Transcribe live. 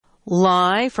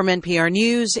Live from NPR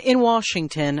News in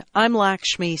Washington, I'm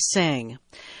Lakshmi Singh.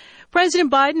 President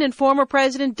Biden and former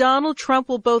President Donald Trump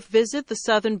will both visit the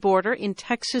southern border in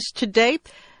Texas today.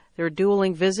 Their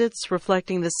dueling visits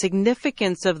reflecting the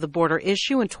significance of the border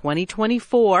issue in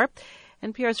 2024.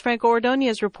 NPR's Franco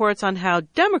Ordonez reports on how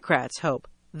Democrats hope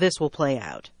this will play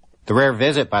out. The rare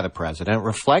visit by the president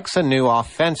reflects a new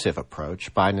offensive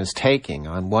approach Biden is taking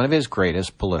on one of his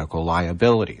greatest political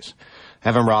liabilities.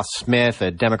 Evan Ross Smith,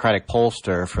 a Democratic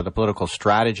pollster for the political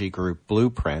strategy group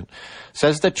Blueprint,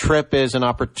 says the trip is an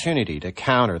opportunity to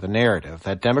counter the narrative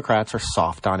that Democrats are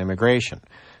soft on immigration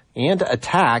and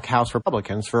attack House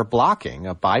Republicans for blocking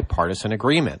a bipartisan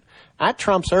agreement at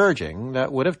Trump's urging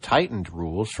that would have tightened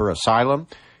rules for asylum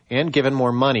and given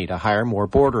more money to hire more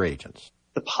border agents.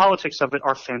 The politics of it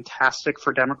are fantastic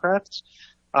for Democrats,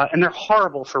 and they're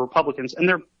horrible for Republicans, and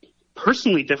they're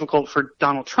personally difficult for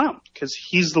Donald Trump because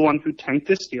he's the one who tanked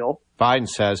this deal. Biden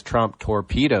says Trump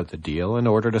torpedoed the deal in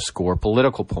order to score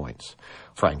political points.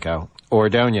 Franco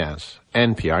Ordonez,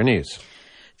 NPR News.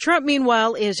 Trump,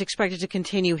 meanwhile, is expected to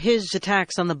continue his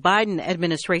attacks on the Biden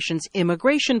administration's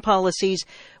immigration policies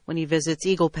when he visits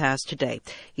Eagle Pass today.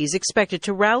 He's expected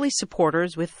to rally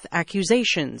supporters with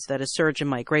accusations that a surge in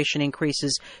migration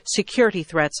increases security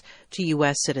threats to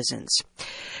U.S. citizens.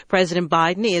 President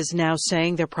Biden is now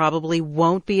saying there probably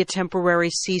won't be a temporary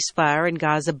ceasefire in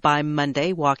Gaza by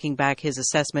Monday, walking back his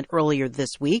assessment earlier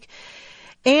this week.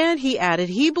 And he added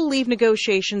he believed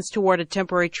negotiations toward a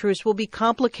temporary truce will be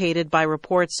complicated by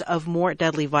reports of more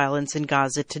deadly violence in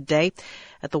Gaza today.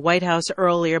 At the White House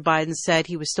earlier, Biden said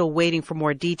he was still waiting for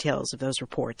more details of those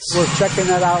reports. We're checking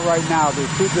that out right now.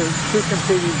 There's two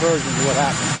competing versions of what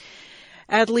happened.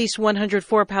 At least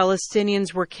 104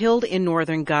 Palestinians were killed in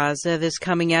northern Gaza, this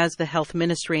coming as the health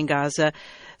ministry in Gaza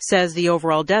says the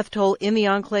overall death toll in the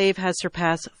enclave has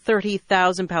surpassed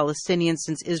 30,000 Palestinians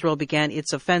since Israel began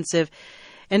its offensive.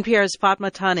 NPR's Fatma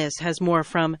Tanis has more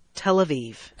from Tel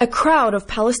Aviv. A crowd of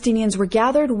Palestinians were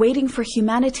gathered waiting for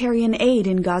humanitarian aid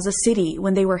in Gaza City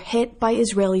when they were hit by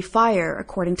Israeli fire,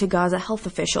 according to Gaza health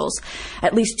officials.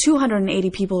 At least 280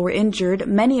 people were injured,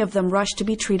 many of them rushed to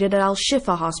be treated at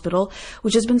Al-Shifa Hospital,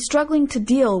 which has been struggling to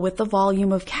deal with the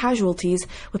volume of casualties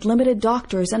with limited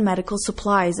doctors and medical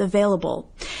supplies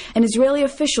available. An Israeli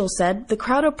official said the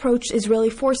crowd approached Israeli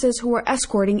forces who were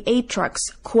escorting aid trucks,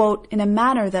 quote, in a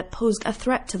manner that posed a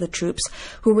threat to the troops,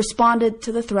 who responded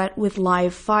to the threat with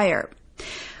live fire.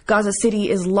 Gaza City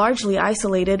is largely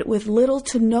isolated, with little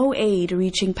to no aid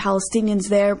reaching Palestinians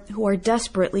there who are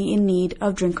desperately in need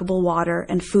of drinkable water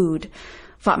and food.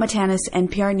 Fatma Tanis,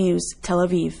 NPR News, Tel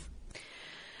Aviv.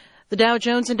 The Dow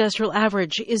Jones Industrial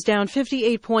Average is down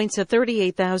 58 points at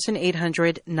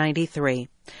 38,893.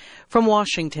 From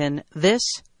Washington, this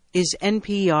is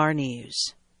NPR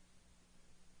News.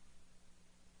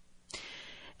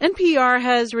 NPR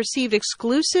has received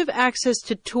exclusive access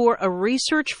to tour a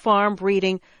research farm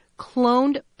breeding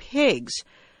cloned pigs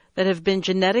that have been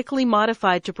genetically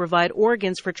modified to provide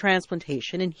organs for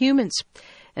transplantation in humans.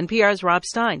 NPR's Rob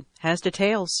Stein has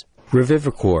details.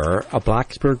 Revivicor, a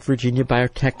Blacksburg, Virginia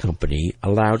biotech company,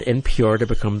 allowed NPR to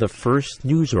become the first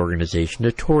news organization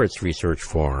to tour its research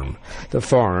farm. The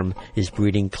farm is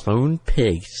breeding cloned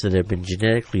pigs that have been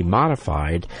genetically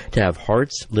modified to have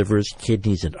hearts, livers,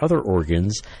 kidneys, and other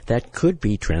organs that could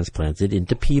be transplanted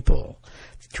into people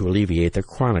to alleviate the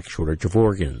chronic shortage of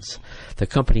organs. The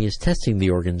company is testing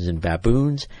the organs in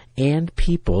baboons and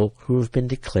people who have been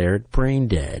declared brain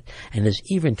dead, and has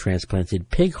even transplanted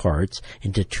pig hearts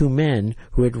into two men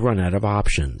who had run out of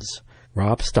options.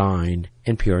 Rob Stein,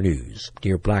 NPR News,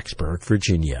 near Blacksburg,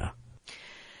 Virginia.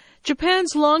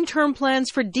 Japan's long-term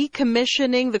plans for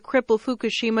decommissioning the crippled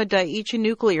Fukushima Daiichi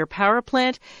nuclear power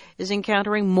plant is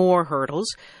encountering more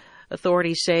hurdles.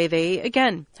 Authorities say they,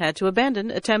 again, had to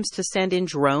abandon attempts to send in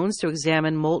drones to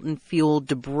examine molten fuel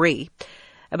debris.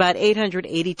 About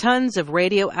 880 tons of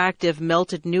radioactive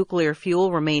melted nuclear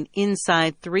fuel remain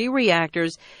inside 3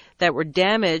 reactors that were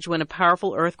damaged when a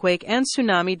powerful earthquake and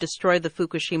tsunami destroyed the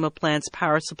Fukushima plant's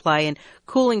power supply and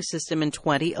cooling system in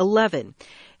 2011.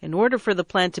 In order for the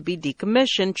plant to be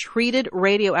decommissioned, treated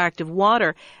radioactive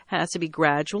water has to be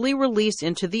gradually released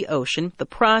into the ocean. The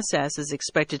process is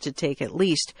expected to take at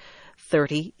least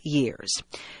 30 years.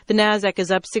 The Nasdaq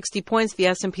is up 60 points, the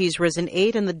S&P's risen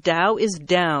 8, and the Dow is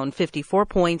down 54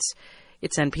 points.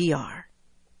 It's NPR.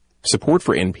 Support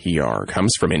for NPR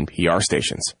comes from NPR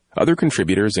stations. Other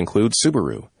contributors include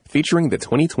Subaru, featuring the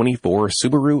 2024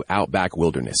 Subaru Outback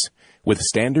Wilderness. With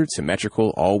standard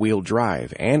symmetrical all-wheel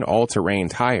drive and all-terrain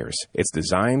tires, it's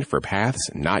designed for paths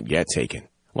not yet taken.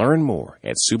 Learn more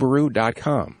at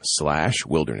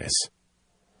Subaru.com/wilderness.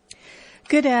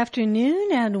 Good afternoon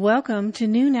and welcome to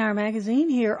Noon Hour Magazine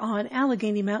here on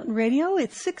Allegheny Mountain Radio.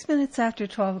 It's 6 minutes after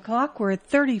 12 o'clock. We're at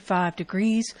 35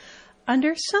 degrees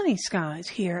under sunny skies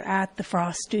here at the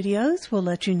Frost Studios. We'll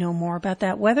let you know more about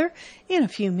that weather in a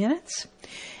few minutes.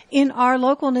 In our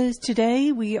local news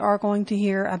today, we are going to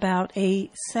hear about a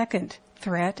second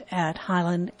threat at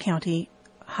Highland County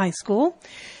High School.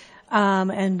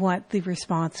 And what the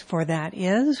response for that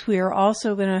is. We are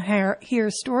also going to hear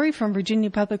a story from Virginia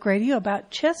Public Radio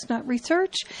about chestnut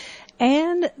research,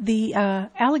 and the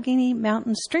Allegheny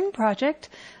Mountain String Project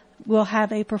will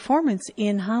have a performance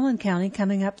in Highland County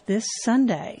coming up this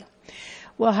Sunday.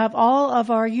 We'll have all of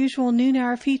our usual noon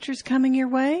hour features coming your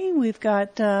way. We've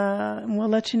got, we'll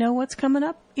let you know what's coming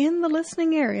up in the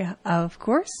listening area, of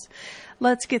course.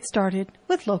 Let's get started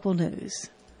with local news.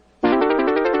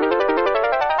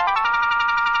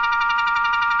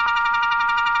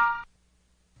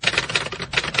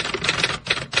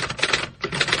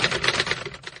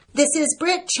 This is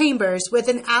Britt Chambers with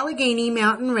an Allegheny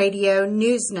Mountain Radio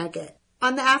News Nugget.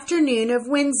 On the afternoon of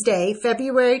Wednesday,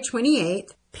 February 28th,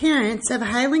 parents of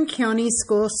Highland County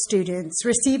School students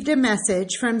received a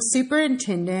message from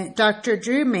Superintendent Dr.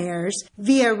 Drew Mayers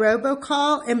via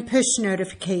robocall and push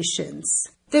notifications.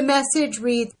 The message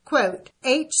reads, quote,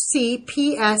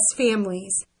 HCPS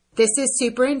families. This is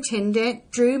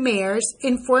Superintendent Drew Mayers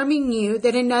informing you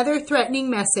that another threatening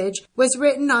message was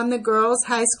written on the girls'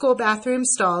 high school bathroom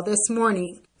stall this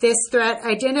morning. This threat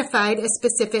identified a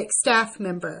specific staff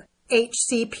member.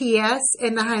 HCPS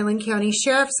and the Highland County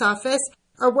Sheriff's Office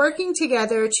are working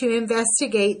together to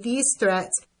investigate these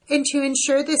threats and to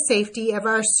ensure the safety of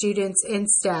our students and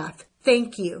staff.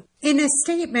 Thank you. In a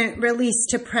statement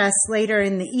released to press later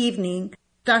in the evening,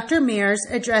 Dr. Mayers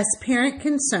addressed parent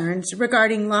concerns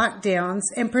regarding lockdowns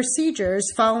and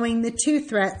procedures following the two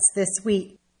threats this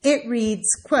week. It reads,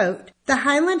 quote, the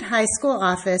Highland High School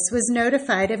office was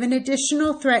notified of an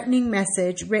additional threatening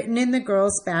message written in the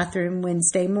girls' bathroom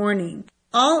Wednesday morning.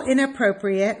 All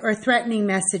inappropriate or threatening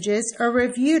messages are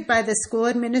reviewed by the school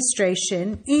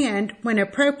administration and, when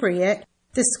appropriate,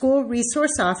 the school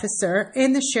resource officer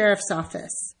and the sheriff's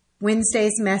office.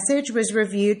 Wednesday's message was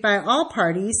reviewed by all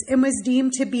parties and was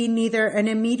deemed to be neither an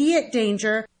immediate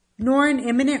danger nor an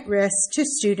imminent risk to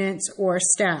students or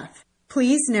staff.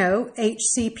 Please know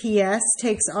HCPS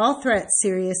takes all threats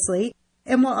seriously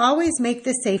and will always make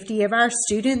the safety of our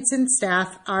students and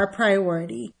staff our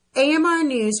priority. AMR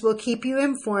News will keep you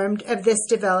informed of this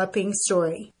developing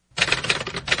story.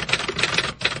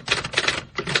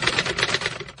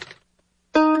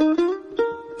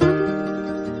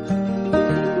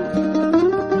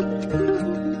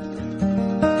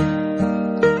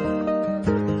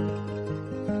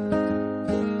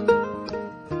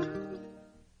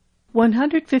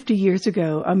 150 years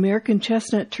ago, American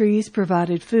chestnut trees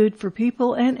provided food for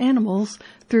people and animals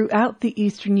throughout the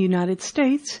eastern United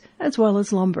States, as well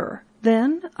as lumber.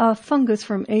 Then, a fungus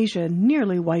from Asia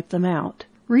nearly wiped them out.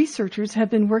 Researchers have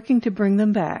been working to bring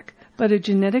them back, but a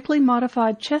genetically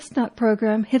modified chestnut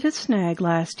program hit a snag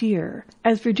last year.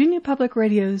 As Virginia Public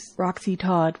Radio's Roxy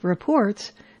Todd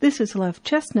reports, this has left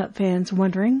chestnut fans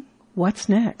wondering, what's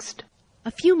next?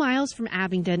 A few miles from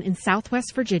Abingdon in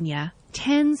southwest Virginia,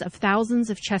 tens of thousands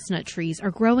of chestnut trees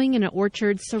are growing in an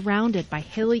orchard surrounded by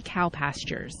hilly cow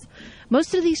pastures.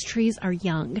 Most of these trees are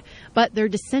young, but they're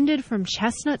descended from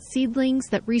chestnut seedlings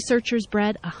that researchers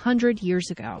bred 100 years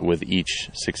ago. With each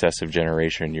successive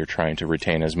generation, you're trying to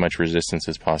retain as much resistance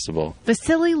as possible.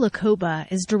 Vasily Lakoba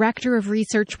is director of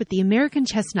research with the American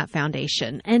Chestnut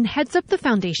Foundation and heads up the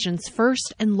foundation's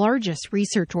first and largest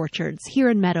research orchards here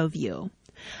in Meadowview.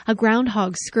 A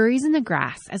groundhog scurries in the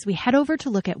grass as we head over to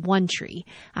look at one tree,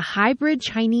 a hybrid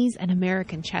Chinese and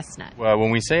American chestnut. Well, when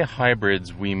we say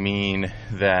hybrids, we mean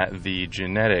that the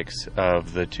genetics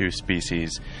of the two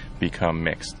species become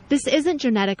mixed. This isn't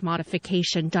genetic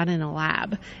modification done in a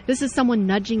lab. This is someone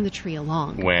nudging the tree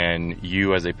along. When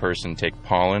you as a person take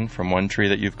pollen from one tree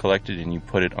that you've collected and you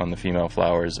put it on the female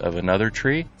flowers of another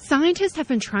tree. Scientists have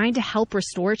been trying to help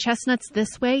restore chestnuts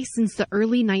this way since the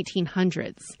early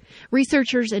 1900s.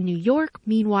 Researchers in New York,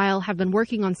 meanwhile, have been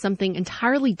working on something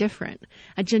entirely different,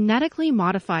 a genetically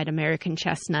modified American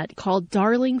chestnut called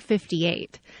Darling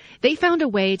 58. They found a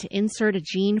way to insert a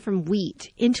gene from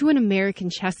wheat into an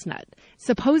American chestnut,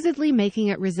 supposedly making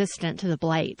it resistant to the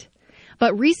blight.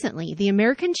 But recently, the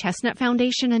American Chestnut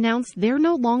Foundation announced they're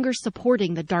no longer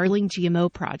supporting the Darling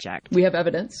GMO project. We have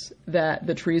evidence that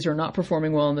the trees are not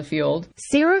performing well in the field.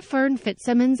 Sarah Fern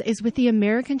Fitzsimmons is with the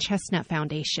American Chestnut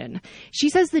Foundation.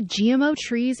 She says the GMO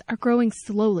trees are growing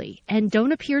slowly and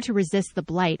don't appear to resist the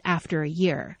blight after a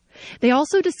year. They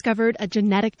also discovered a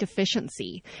genetic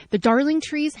deficiency. The darling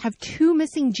trees have 2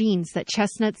 missing genes that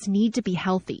chestnuts need to be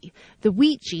healthy. The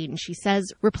wheat gene, she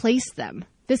says, replaced them.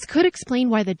 This could explain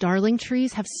why the darling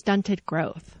trees have stunted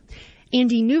growth.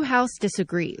 Andy Newhouse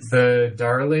disagrees. The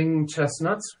darling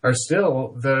chestnuts are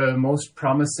still the most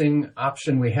promising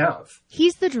option we have.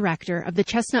 He's the director of the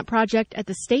Chestnut Project at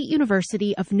the State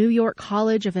University of New York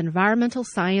College of Environmental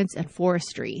Science and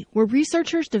Forestry, where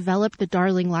researchers developed the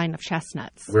darling line of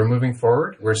chestnuts. We're moving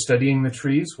forward. We're studying the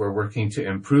trees. We're working to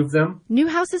improve them.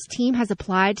 Newhouse's team has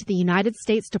applied to the United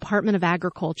States Department of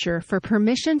Agriculture for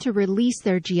permission to release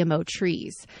their GMO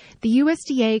trees. The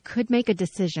USDA could make a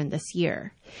decision this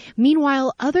year.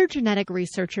 Meanwhile, other genetic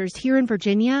researchers here in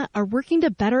Virginia are working to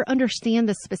better understand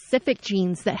the specific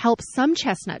genes that help some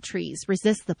chestnut trees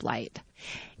resist the blight.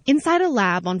 Inside a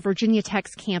lab on Virginia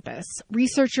Tech's campus,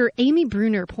 researcher Amy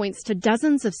Bruner points to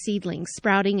dozens of seedlings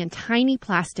sprouting in tiny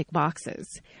plastic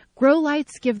boxes. Grow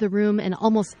lights give the room an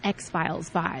almost X-Files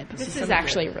vibe. This is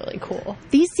actually really cool.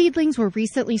 These seedlings were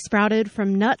recently sprouted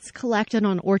from nuts collected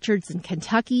on orchards in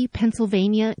Kentucky,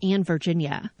 Pennsylvania, and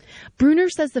Virginia. Bruner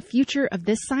says the future of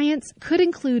this science could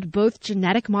include both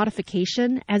genetic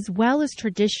modification as well as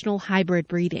traditional hybrid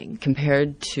breeding.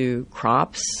 Compared to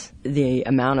crops, the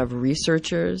amount of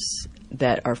researchers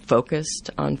that are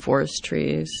focused on forest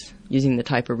trees using the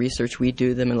type of research we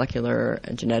do, the molecular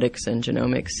genetics and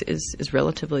genomics, is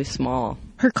relatively small.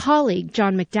 Her colleague,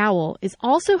 John McDowell, is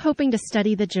also hoping to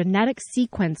study the genetic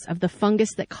sequence of the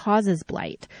fungus that causes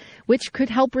blight, which could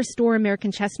help restore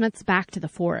American chestnuts back to the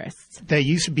forests. They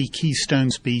used to be keystone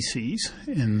species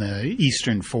in the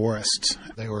eastern forests.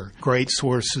 They were great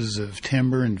sources of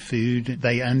timber and food.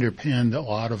 They underpinned a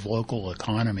lot of local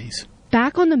economies.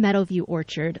 Back on the Meadowview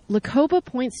orchard, Lacoba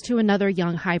points to another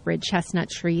young hybrid chestnut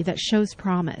tree that shows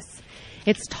promise.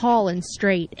 It's tall and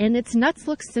straight, and its nuts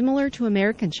look similar to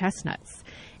American chestnuts.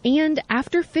 And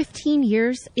after 15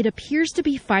 years, it appears to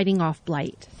be fighting off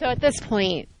blight. So at this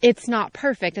point, it's not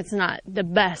perfect, it's not the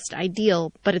best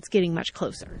ideal, but it's getting much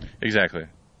closer. Exactly.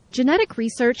 Genetic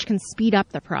research can speed up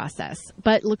the process,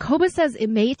 but Lacoba says it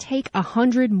may take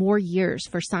 100 more years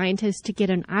for scientists to get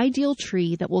an ideal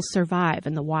tree that will survive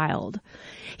in the wild.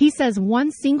 He says one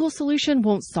single solution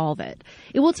won't solve it.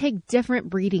 It will take different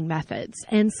breeding methods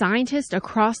and scientists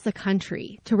across the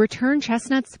country to return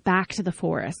chestnuts back to the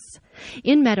forests.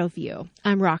 In Meadowview,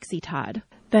 I'm Roxy Todd.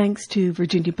 Thanks to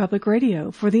Virginia Public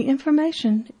Radio for the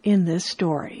information in this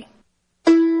story.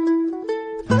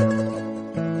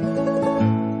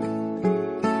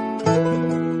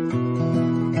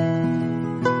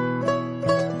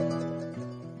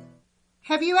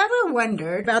 Have you ever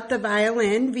wondered about the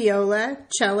violin, viola,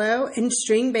 cello, and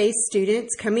string-based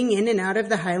students coming in and out of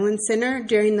the Highland Center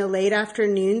during the late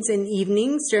afternoons and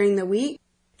evenings during the week?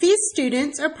 These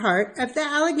students are part of the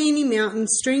Allegheny Mountain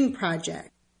String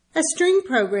Project, a string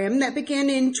program that began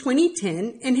in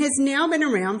 2010 and has now been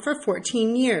around for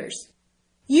 14 years.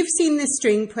 You've seen the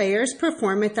string players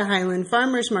perform at the Highland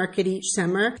Farmers Market each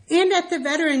summer and at the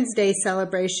Veterans Day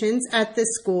celebrations at the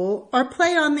school, or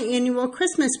play on the annual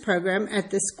Christmas program at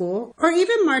the school, or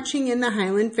even marching in the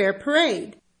Highland Fair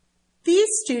Parade. These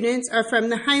students are from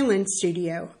the Highland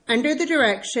Studio, under the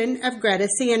direction of Greta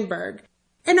Sandberg,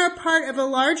 and are part of a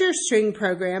larger string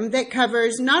program that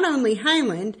covers not only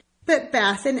Highland, but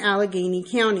Bath and Allegheny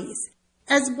counties,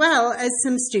 as well as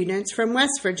some students from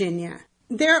West Virginia.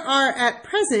 There are, at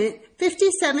present,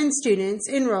 57 students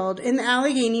enrolled in the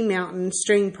Allegheny Mountain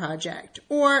String Project,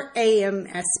 or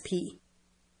AMSP.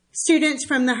 Students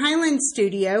from the Highland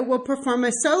Studio will perform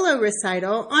a solo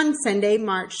recital on Sunday,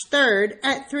 March 3rd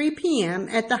at 3 p.m.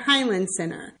 at the Highland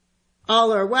Center.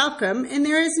 All are welcome, and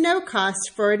there is no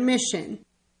cost for admission.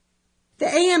 The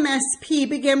AMSP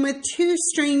began with 2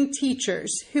 string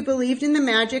teachers who believed in the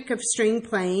magic of string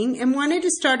playing and wanted to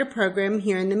start a program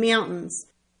here in the mountains.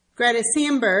 Greta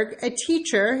Sandberg, a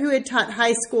teacher who had taught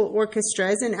high school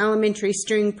orchestras and elementary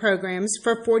string programs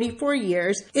for 44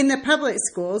 years in the public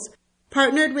schools,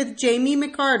 partnered with Jamie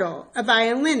McArdle, a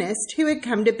violinist who had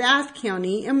come to Bath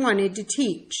County and wanted to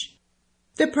teach.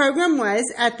 The program was,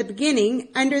 at the beginning,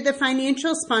 under the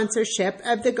financial sponsorship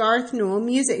of the Garth Newell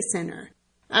Music Center.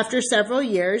 After several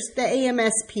years, the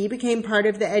AMSP became part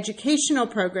of the educational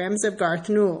programs of Garth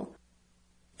Newell.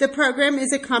 The program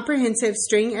is a comprehensive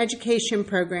string education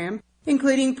program,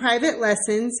 including private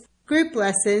lessons, group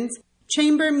lessons,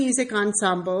 chamber music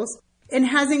ensembles, and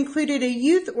has included a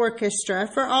youth orchestra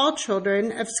for all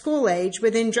children of school age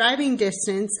within driving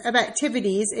distance of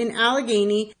activities in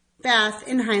Allegheny, Bath,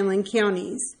 and Highland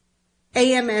counties.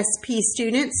 AMSP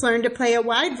students learn to play a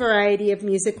wide variety of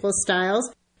musical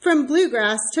styles, from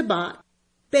bluegrass to Bach.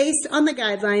 based on the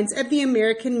guidelines of the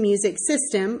American Music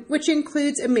System, which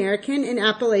includes American and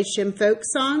Appalachian folk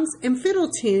songs and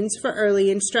fiddle tunes for early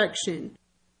instruction.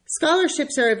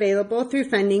 Scholarships are available through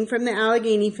funding from the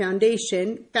Allegheny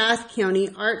Foundation, Bath County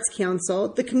Arts Council,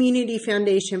 the Community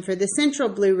Foundation for the Central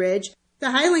Blue Ridge,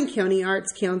 the Highland County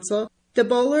Arts Council, the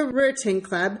Bowler Ruritan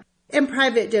Club, and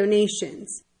private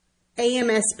donations.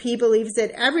 AMSP believes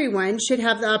that everyone should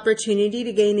have the opportunity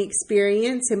to gain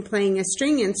experience in playing a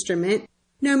string instrument,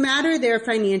 no matter their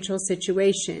financial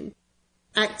situation.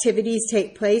 Activities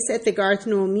take place at the Garth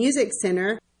Newell Music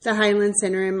Center, the Highland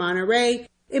Center in Monterey,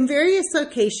 in various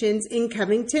locations in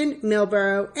Covington,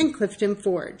 Millboro, and Clifton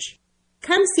Forge.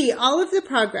 Come see all of the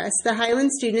progress the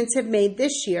Highland students have made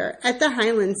this year at the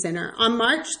Highland Center on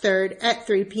March 3rd at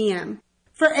 3 p.m.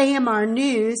 For AMR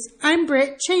News, I'm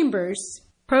Britt Chambers.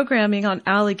 Programming on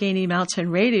Allegheny Mountain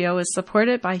Radio is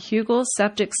supported by Hugel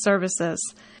Septic Services.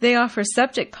 They offer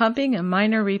septic pumping and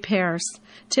minor repairs.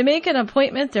 To make an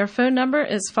appointment, their phone number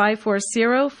is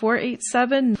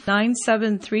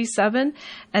 540-487-9737,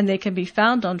 and they can be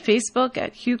found on Facebook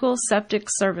at Hugel Septic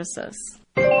Services.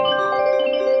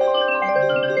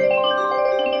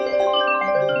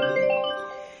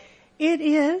 It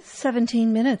is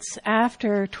 17 minutes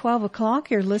after 12 o'clock.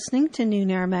 You're listening to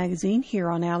Noon Hour Magazine here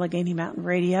on Allegheny Mountain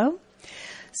Radio.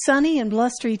 Sunny and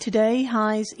blustery today,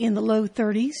 highs in the low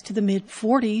 30s to the mid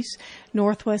 40s.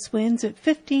 Northwest winds at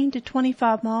 15 to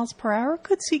 25 miles per hour.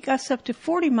 Could see gusts up to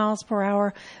 40 miles per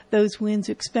hour. Those winds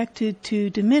expected to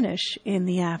diminish in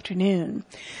the afternoon.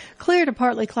 Clear to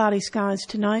partly cloudy skies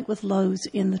tonight with lows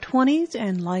in the 20s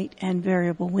and light and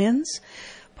variable winds.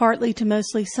 Partly to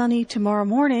mostly sunny tomorrow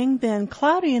morning, then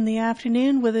cloudy in the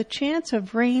afternoon with a chance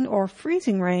of rain or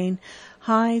freezing rain.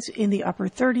 Highs in the upper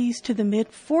 30s to the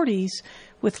mid 40s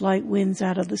with light winds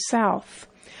out of the south.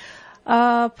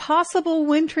 Possible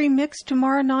wintry mix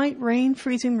tomorrow night, rain,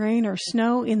 freezing rain, or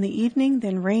snow in the evening,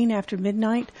 then rain after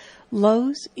midnight.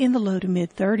 Lows in the low to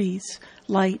mid 30s,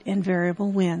 light and variable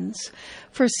winds.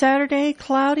 For Saturday,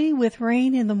 cloudy with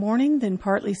rain in the morning, then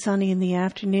partly sunny in the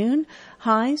afternoon.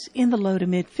 Highs in the low to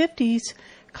mid 50s,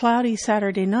 cloudy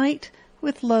Saturday night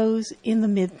with lows in the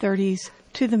mid 30s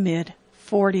to the mid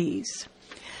 40s.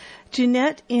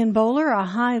 Jeanette in Bowler, a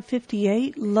high of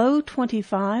 58, low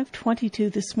 25, 22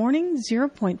 this morning,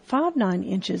 0.59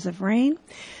 inches of rain.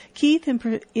 Keith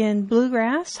in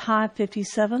Bluegrass, high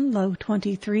 57, low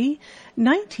 23,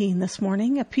 19 this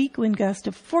morning, a peak wind gust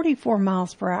of 44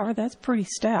 miles per hour. That's pretty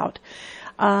stout.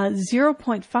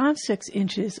 0.56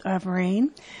 inches of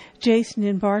rain. Jason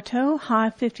in Bartow, high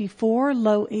 54,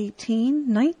 low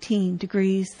 18, 19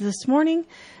 degrees this morning,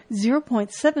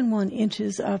 0.71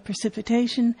 inches of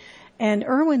precipitation. And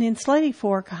Irwin in Slady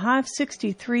Fork, high of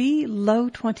 63, low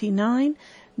 29,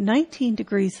 19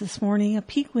 degrees this morning, a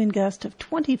peak wind gust of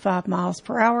 25 miles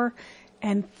per hour,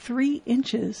 and 3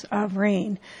 inches of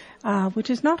rain,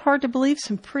 which is not hard to believe.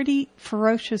 Some pretty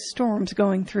ferocious storms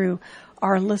going through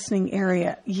our listening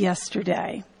area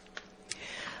yesterday.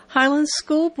 Highland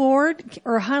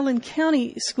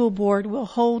County School Board will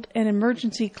hold an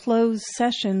emergency closed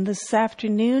session this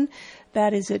afternoon.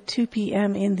 That is at 2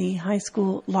 p.m. in the high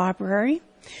school library.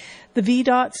 The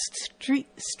VDOT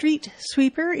street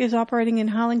sweeper is operating in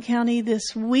Highland County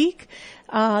this week.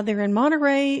 They're in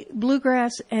Monterey,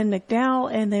 Bluegrass, and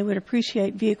McDowell, and they would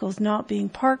appreciate vehicles not being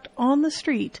parked on the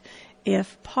street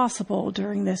if possible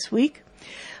during this week.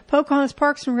 Pocahontas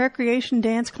Parks and Recreation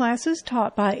dance classes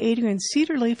taught by Adrian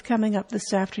Cedarleaf coming up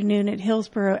this afternoon at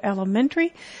Hillsborough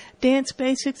Elementary. Dance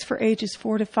basics for ages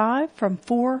 4 to 5 from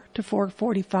 4 to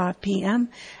 4:45 p.m.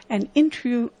 and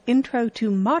intro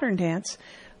to modern dance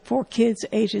for kids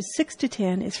ages 6 to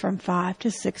 10 is from 5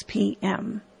 to 6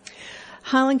 p.m.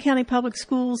 Highland County Public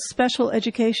Schools Special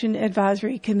Education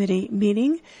Advisory Committee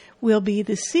meeting will be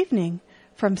this evening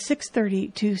from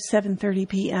 6:30 to 7:30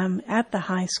 p.m. at the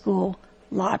high school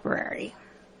library.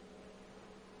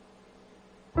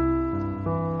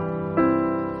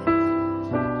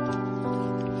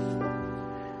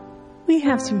 We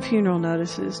have some funeral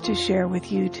notices to share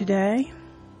with you today.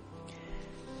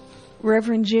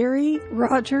 Reverend Jerry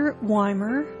Roger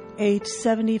Weimer, age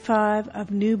 75,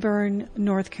 of New Bern,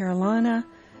 North Carolina,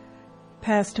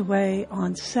 passed away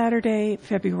on Saturday,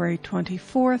 February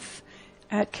 24th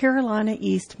at Carolina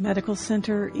East Medical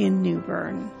Center in New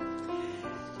Bern.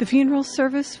 The funeral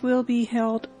service will be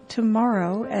held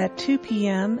tomorrow at 2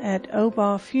 p.m. at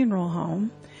Obaugh Funeral Home.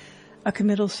 A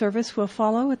committal service will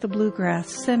follow at the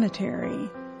Bluegrass Cemetery.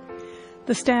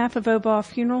 The staff of Obaugh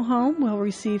Funeral Home will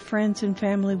receive friends and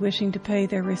family wishing to pay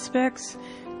their respects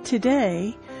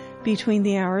today between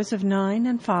the hours of 9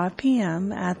 and 5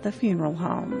 p.m. at the funeral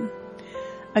home.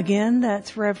 Again,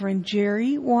 that's Reverend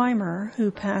Jerry Weimer,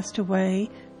 who passed away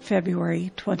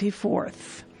February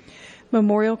 24th.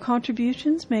 Memorial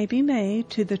contributions may be made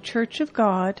to the Church of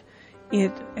God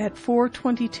at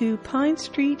 422 Pine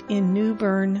Street in New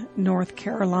Bern, North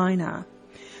Carolina.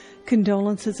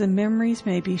 Condolences and memories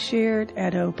may be shared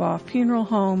at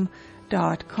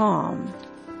obahfuneralhome.com.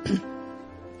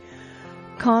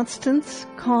 Constance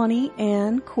Connie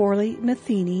Ann Corley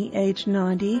Matheny, age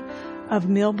 90, of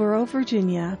Millboro,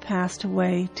 Virginia, passed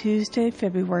away Tuesday,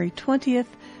 February 20th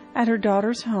at her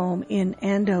daughter's home in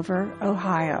Andover,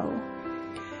 Ohio.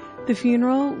 The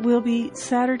funeral will be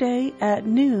Saturday at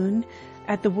noon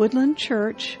at the Woodland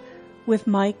Church with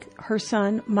her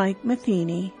son Mike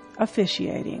Matheny,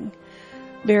 officiating.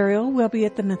 Burial will be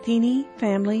at the Matheny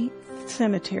Family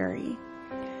Cemetery.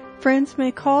 Friends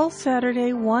may call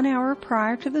Saturday 1 hour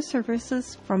prior to the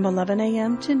services from 11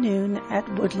 a.m. to noon at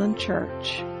Woodland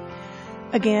Church.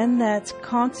 Again, that's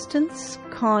Constance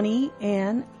Connie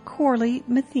Ann Corley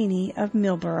Matheny of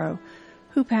Millboro,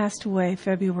 who passed away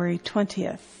February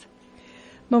 20th.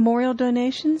 Memorial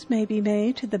donations may be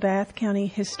made to the Bath County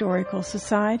Historical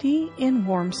Society in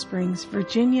Warm Springs,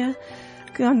 Virginia.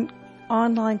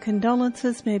 Online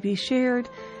condolences may be shared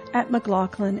at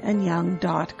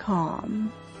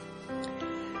McLaughlinandYoung.com.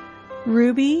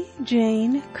 Ruby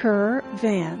Jane Kerr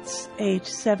Vance, age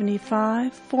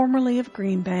 75, formerly of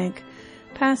Greenbank,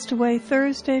 passed away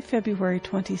Thursday, February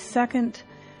 22nd.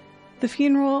 The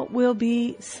funeral will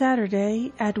be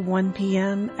Saturday at 1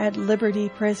 p.m. at Liberty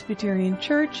Presbyterian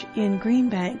Church in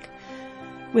Greenbank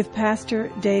with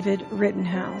Pastor David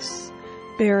Rittenhouse.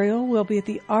 Burial will be at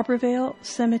the Aubervale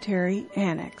Cemetery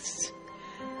Annex.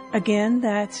 Again,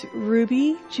 that's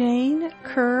Ruby Jane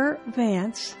Kerr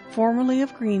Vance, formerly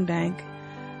of Greenbank,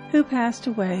 who passed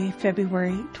away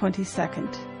February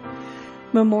 22nd.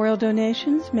 Memorial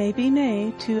donations may be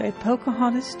made to a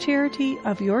Pocahontas charity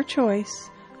of your choice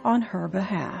on her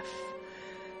behalf.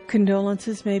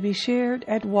 Condolences may be shared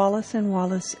at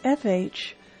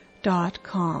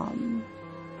wallaceandwallacefh.com.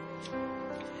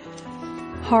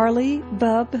 Harley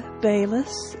Bub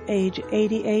Bayless, age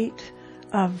 88,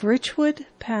 of Richwood,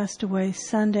 passed away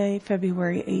Sunday,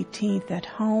 February 18th at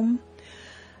home.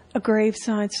 A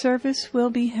graveside service will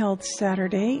be held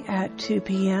Saturday at 2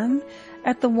 p.m.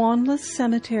 at the Wanless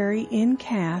Cemetery in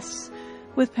Cass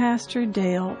with Pastor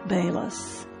Dale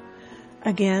Bayless.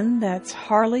 Again, that's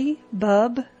Harley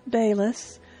Bub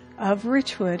Bayless of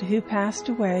Richwood, who passed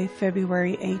away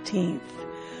February 18th.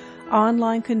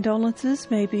 Online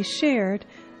condolences may be shared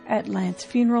at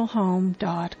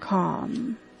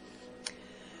lancefuneralhome.com.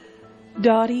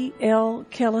 Dottie L.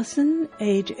 Kellison,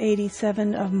 age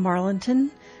 87 of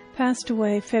Marlinton, passed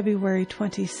away February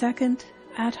 22nd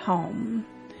at home.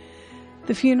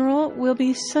 The funeral will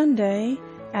be Sunday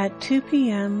at 2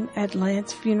 p.m. at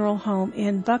Lance Funeral Home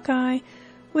in Buckeye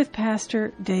with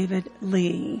Pastor David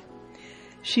Lee.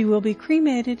 She will be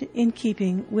cremated in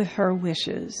keeping with her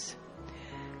wishes.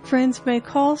 Friends may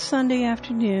call Sunday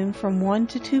afternoon from 1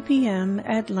 to 2 p.m.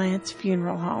 at Lance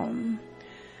Funeral Home.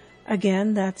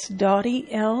 Again, that's Dottie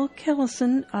L.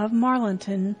 Kellison of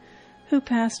Marlinton, who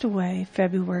passed away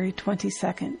February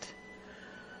 22nd.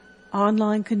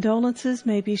 Online condolences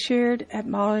may be shared at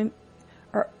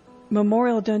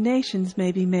memorial donations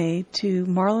may be made to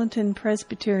Marlinton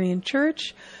Presbyterian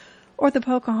Church or the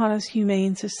Pocahontas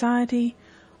Humane Society.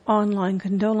 Online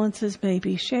condolences may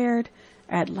be shared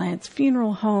at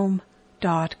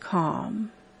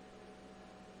lancefuneralhome.com.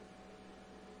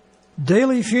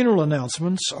 Daily funeral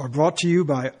announcements are brought to you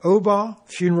by Obah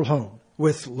Funeral Home.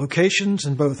 With locations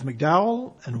in both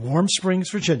McDowell and Warm Springs,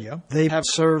 Virginia, they have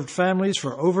served families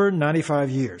for over 95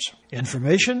 years.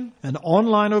 Information and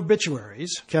online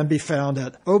obituaries can be found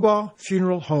at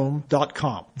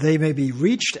obahfuneralhome.com. They may be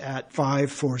reached at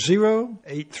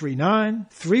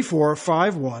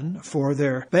 540-839-3451 for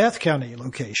their Bath County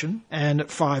location and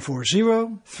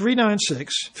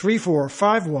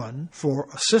 540-396-3451 for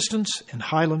assistance in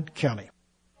Highland County.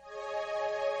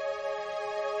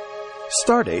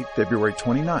 Stardate February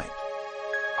 29th.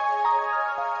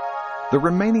 The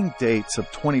remaining dates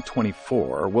of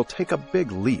 2024 will take a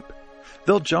big leap.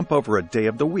 They'll jump over a day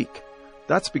of the week.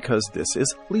 That's because this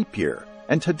is leap year,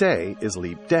 and today is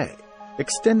leap day,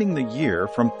 extending the year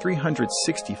from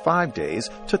 365 days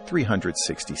to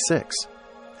 366.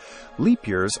 Leap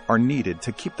years are needed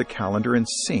to keep the calendar in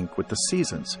sync with the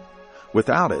seasons.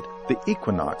 Without it, the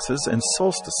equinoxes and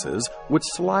solstices would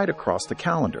slide across the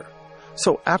calendar.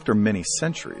 So after many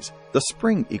centuries, the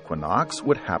spring equinox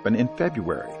would happen in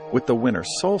February, with the winter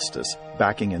solstice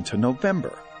backing into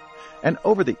November. And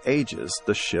over the ages,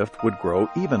 the shift would grow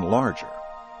even larger.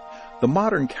 The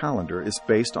modern calendar is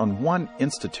based on one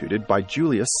instituted by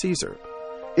Julius Caesar.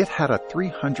 It had a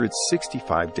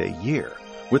 365-day year,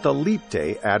 with a leap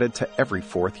day added to every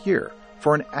fourth year,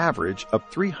 for an average of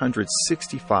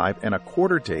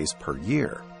 365.25 days per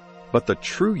year. But the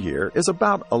true year is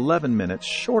about 11 minutes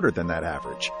shorter than that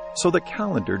average, so the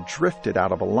calendar drifted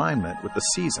out of alignment with the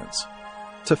seasons.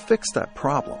 To fix that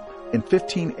problem, in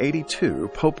 1582,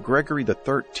 Pope Gregory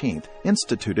XIII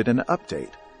instituted an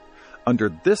update. Under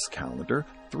this calendar,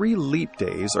 3 leap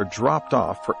days are dropped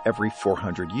off for every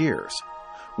 400 years.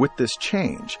 With this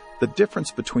change, the difference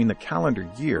between the calendar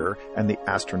year and the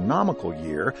astronomical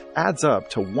year adds up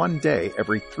to 1 day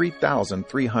every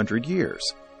 3,300 years.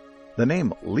 The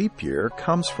name leap year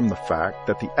comes from the fact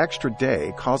that the extra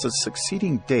day causes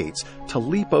succeeding dates to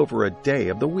leap over a day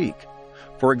of the week.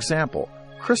 For example,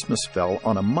 Christmas fell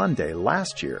on a Monday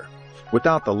last year.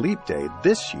 Without the leap day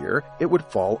this year, it would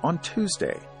fall on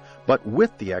Tuesday. But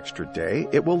with the extra day,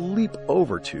 it will leap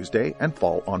over Tuesday and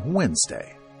fall on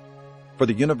Wednesday. For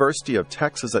the University of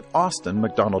Texas at Austin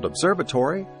McDonald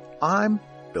Observatory, I'm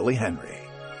Billy Henry.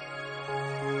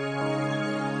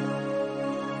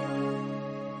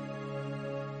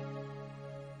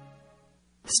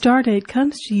 Stardate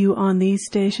comes to you on these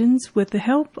stations with the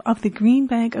help of the Green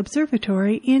Bank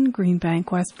Observatory in Green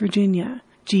Bank, West Virginia.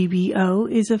 GBO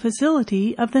is a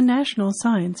facility of the National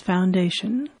Science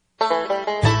Foundation.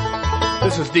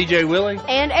 This is DJ Willie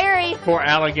and Ari for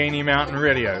Allegheny Mountain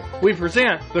Radio. We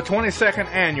present the 22nd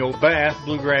Annual Bath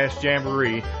Bluegrass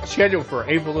Jamboree, scheduled for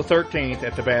April the 13th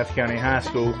at the Bath County High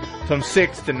School from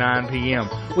 6 to 9 p.m.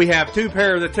 We have 2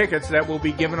 pairs of the tickets that will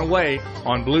be given away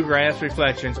on Bluegrass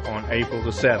Reflections on April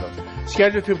the 7th.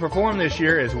 Scheduled to perform this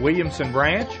year is Williamson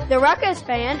Branch, the Ruckus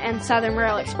Band, and Southern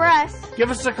Rail Express.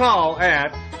 Give us a call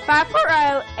at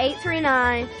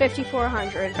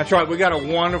 540-839-5400. That's right, we got a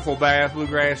wonderful Bath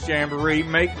Bluegrass Jamboree.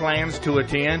 Make plans to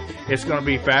attend. It's going to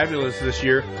be fabulous this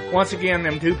year. Once again,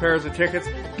 them 2 pairs of tickets.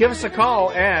 Give us a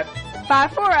call at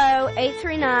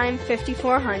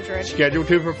 540-839-5400. Scheduled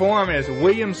to perform is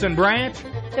Williamson Branch,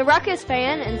 the Ruckus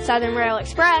Band, and Southern Rail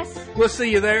Express. We'll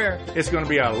see you there. It's going to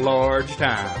be a large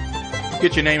time.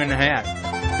 Get your name in the hat.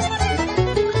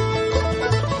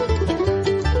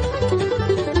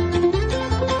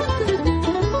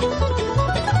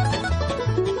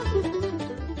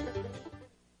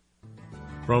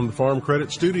 From the Farm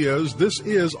Credit Studios, this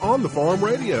is On the Farm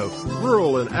Radio,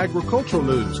 rural and agricultural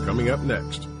news coming up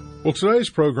next. Well, today's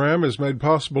program is made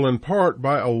possible in part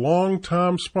by a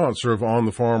longtime sponsor of On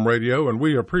the Farm Radio, and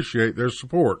we appreciate their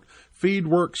support,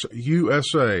 FeedWorks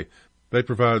USA. They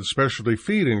provide specialty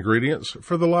feed ingredients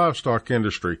for the livestock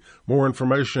industry. More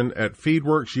information at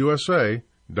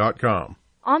feedworksusa.com.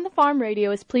 On the Farm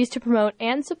Radio is pleased to promote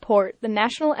and support the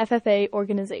National FFA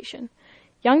organization.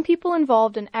 Young people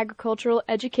involved in agricultural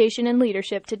education and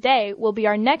leadership today will be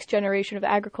our next generation of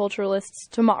agriculturalists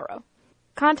tomorrow.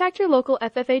 Contact your local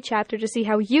FFA chapter to see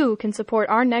how you can support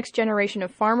our next generation of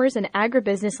farmers and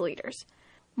agribusiness leaders.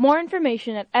 More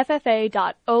information at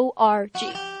ffa.org.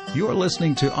 You're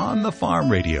listening to On the Farm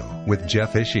Radio with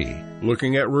Jeff Ishii.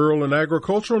 Looking at rural and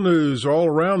agricultural news all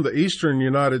around the eastern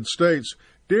United States,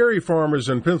 dairy farmers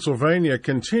in Pennsylvania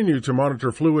continue to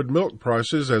monitor fluid milk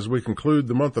prices as we conclude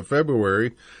the month of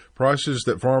February. Prices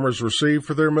that farmers receive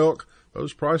for their milk,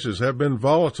 those prices have been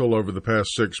volatile over the past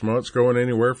 6 months, going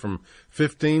anywhere from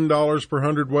 $15 per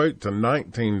hundredweight to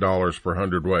 $19 per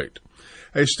hundredweight.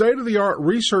 A state-of-the-art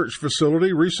research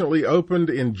facility recently opened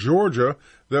in Georgia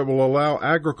that will allow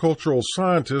agricultural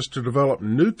scientists to develop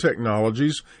new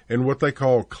technologies in what they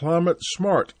call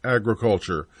climate-smart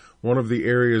agriculture. One of the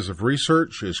areas of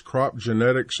research is crop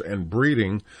genetics and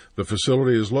breeding. The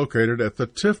facility is located at the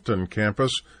Tifton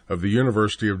campus of the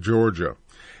University of Georgia.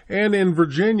 And in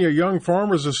Virginia, young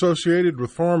farmers associated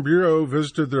with Farm Bureau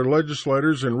visited their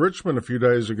legislators in Richmond a few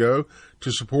days ago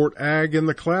to support Ag in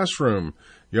the Classroom.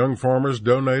 Young farmers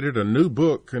donated a new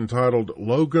book entitled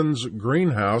Logan's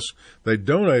Greenhouse. They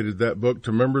donated that book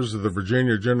to members of the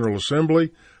Virginia General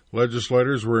Assembly.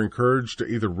 Legislators were encouraged to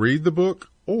either read the book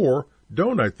or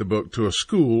donate the book to a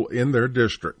school in their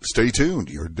district. Stay tuned.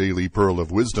 Your daily pearl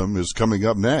of wisdom is coming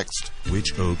up next.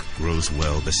 Which oak grows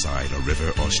well beside a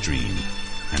river or stream?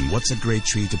 And what's a great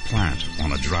tree to plant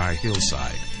on a dry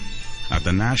hillside? At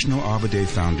the National Arbor Day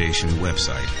Foundation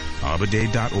website,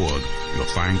 arborday.org, you'll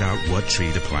find out what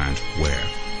tree to plant where.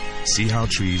 See how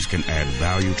trees can add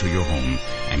value to your home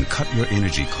and cut your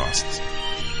energy costs.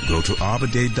 Go to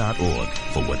arborday.org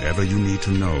for whatever you need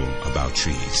to know about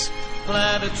trees.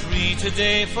 plant a tree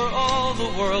today for all the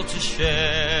world to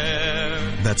share.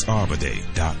 That's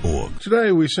ArborDay.org.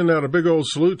 Today we send out a big old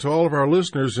salute to all of our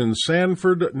listeners in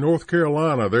Sanford, North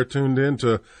Carolina. They're tuned in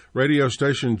to radio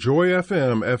station Joy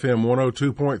FM, FM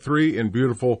 102.3 in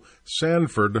beautiful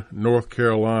Sanford, North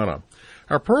Carolina.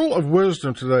 Our Pearl of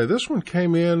Wisdom today, this one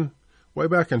came in way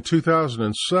back in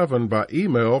 2007 by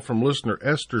email from listener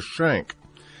Esther Shank.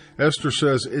 Esther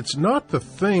says, it's not the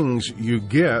things you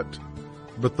get,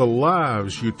 but the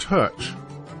lives you touch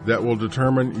that will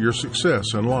determine your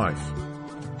success in life.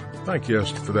 Thank you,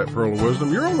 Esther, for that Pearl of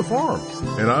Wisdom. You're on the farm,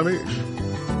 and I'm Ish.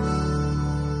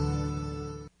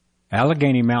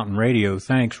 Allegheny Mountain Radio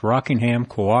thanks Rockingham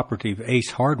Cooperative Ace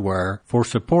Hardware for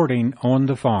supporting On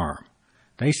the Farm.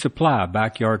 They supply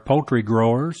backyard poultry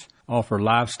growers, offer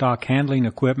livestock handling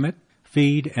equipment,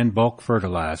 feed, and bulk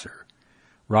fertilizer.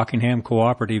 Rockingham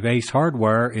Cooperative Ace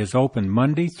Hardware is open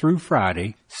Monday through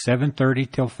Friday,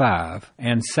 7:30 till 5,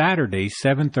 and Saturday,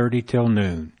 7:30 till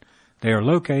noon. They are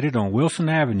located on Wilson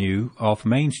Avenue off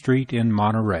Main Street in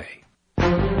Monterey.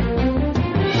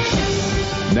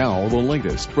 Now the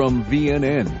latest from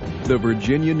VNN, the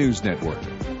Virginia News Network.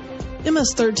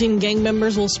 MS-13 gang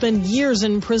members will spend years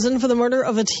in prison for the murder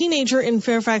of a teenager in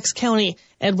Fairfax County.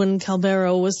 Edwin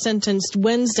Calbero was sentenced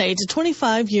Wednesday to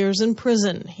 25 years in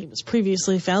prison. He was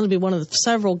previously found to be one of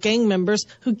several gang members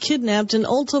who kidnapped and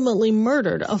ultimately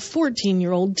murdered a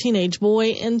 14-year-old teenage boy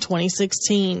in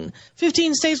 2016.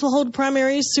 15 states will hold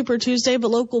primaries Super Tuesday, but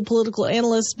local political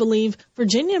analysts believe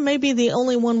Virginia may be the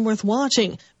only one worth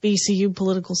watching. VCU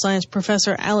political science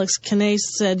professor Alex Kinase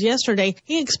said yesterday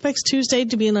he expects Tuesday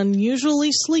to be an unusually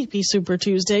sleepy Super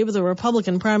Tuesday, but the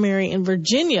Republican primary in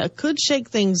Virginia could shake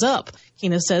things up.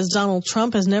 Kina says Donald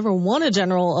Trump has never won a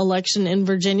general election in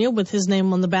Virginia with his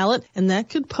name on the ballot, and that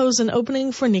could pose an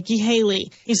opening for Nikki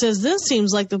Haley. He says this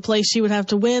seems like the place she would have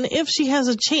to win if she has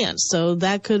a chance, so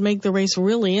that could make the race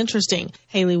really interesting.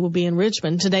 Haley will be in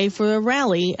Richmond today for a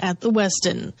rally at the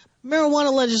Westin.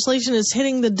 Marijuana legislation is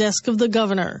hitting the desk of the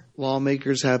governor.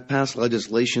 Lawmakers have passed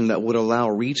legislation that would allow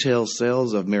retail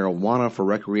sales of marijuana for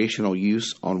recreational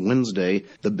use on Wednesday.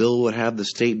 The bill would have the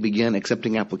state begin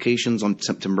accepting applications on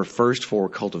September 1st for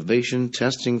cultivation,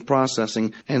 testing,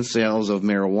 processing, and sales of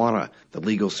marijuana. The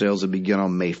legal sales would begin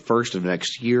on May 1st of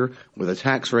next year with a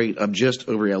tax rate of just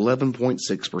over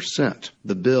 11.6%.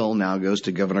 The bill now goes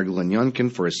to Governor Glenn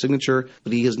Youngkin for his signature,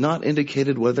 but he has not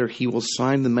indicated whether he will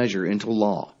sign the measure into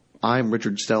law. I'm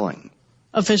Richard Stelling.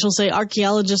 Officials say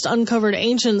archaeologists uncovered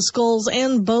ancient skulls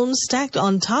and bones stacked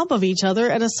on top of each other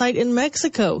at a site in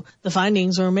Mexico. The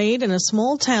findings were made in a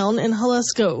small town in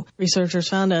Jalisco. Researchers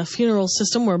found a funeral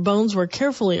system where bones were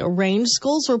carefully arranged.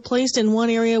 Skulls were placed in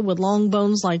one area with long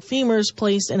bones like femurs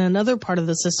placed in another part of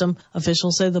the system.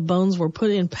 Officials say the bones were put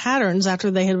in patterns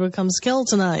after they had become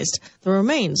skeletonized. The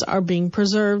remains are being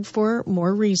preserved for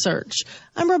more research.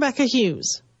 I'm Rebecca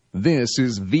Hughes. This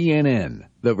is VNN,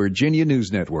 the Virginia News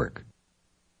Network.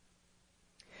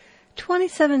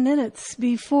 27 minutes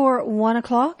before 1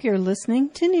 o'clock, you're listening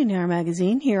to Noon Hour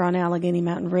Magazine here on Allegheny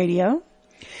Mountain Radio.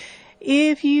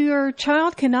 If your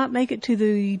child cannot make it to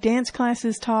the dance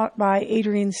classes taught by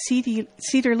Adrian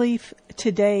Cedarleaf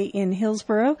today in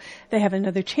Hillsborough, they have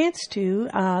another chance to.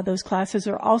 Those classes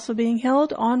are also being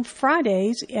held on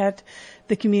Fridays at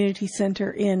the Community Center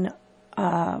in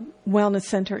Wellness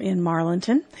Center in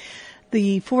Marlinton.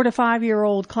 The 4 to 5 year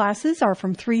old classes are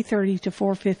from 3:30 to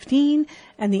 4:15,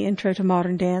 and the Intro to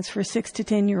Modern Dance for 6 to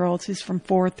 10 year olds is from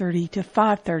 4:30 to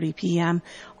 5:30 p.m.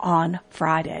 on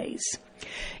Fridays.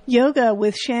 Yoga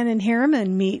with Shannon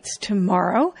Harriman meets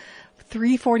tomorrow,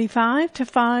 3:45 to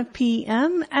 5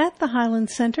 p.m. at the Highland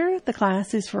Center. The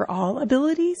class is for all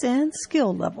abilities and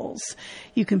skill levels.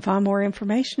 You can find more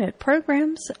information at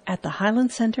programs at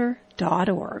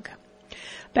thehighlandcenter.org.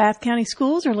 Bath County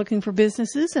Schools are looking for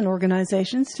businesses and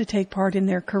organizations to take part in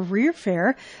their career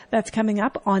fair. That's coming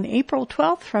up on April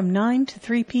 12th from 9 to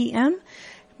 3 p.m.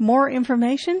 More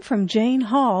information from Jane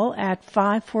Hall at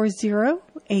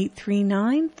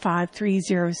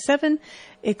 540-839-5307,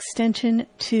 extension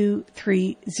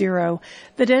 230.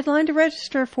 The deadline to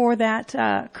register for that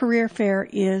career fair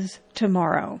is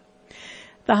tomorrow.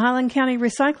 The Highland County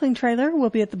Recycling Trailer will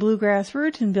be at the Bluegrass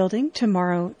Ruritan Building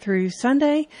tomorrow through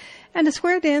Sunday. And a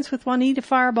square dance with Juanita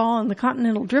Fireball and the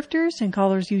Continental Drifters and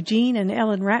callers Eugene and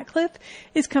Ellen Ratcliffe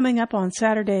is coming up on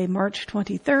Saturday, March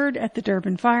 23rd at the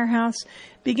Durban Firehouse,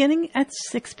 beginning at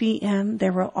 6 p.m.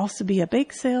 There will also be a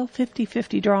bake sale,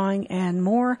 50/50 drawing, and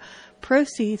more.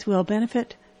 Proceeds will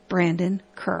benefit Brandon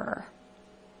Kerr.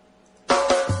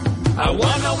 I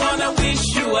wanna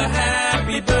wish you a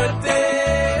happy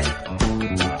birthday.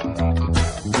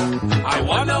 I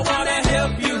wanna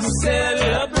help you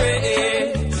celebrate.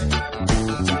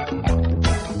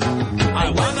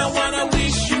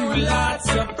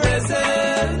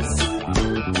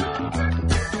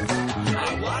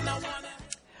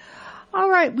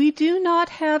 right, we do not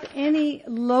have any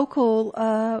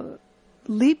local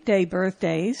Leap Day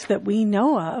birthdays that we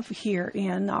know of here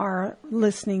in our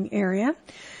listening area.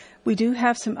 We do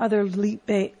have some other Leap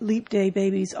Day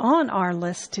babies on our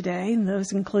list today, and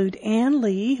those include Ann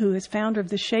Lee, who is founder of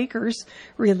the Shakers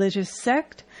religious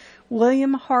sect,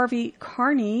 William Harvey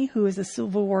Carney, who is a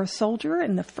Civil War soldier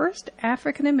and the first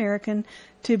African American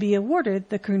to be awarded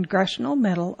the Congressional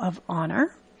Medal of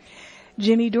Honor,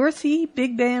 Jimmy Dorsey,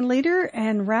 big band leader,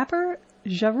 and rapper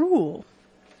Ja Rule,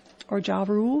 or Ja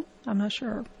Rule, I'm not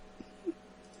sure.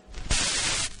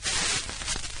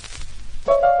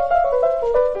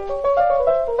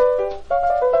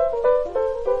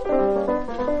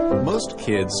 Most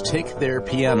kids take their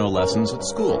piano lessons at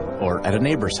school or at a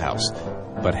neighbor's house,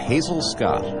 but Hazel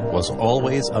Scott was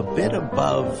always a bit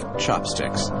above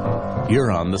chopsticks.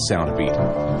 You're on the Sound Beat.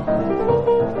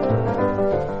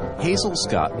 Hazel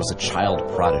Scott was a child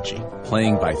prodigy,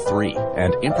 playing by 3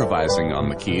 and improvising on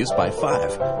the keys by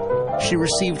 5. She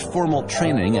received formal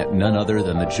training at none other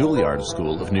than the Juilliard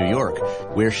School of New York,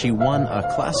 where she won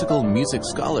a classical music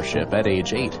scholarship at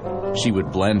age 8. She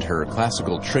would blend her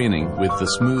classical training with the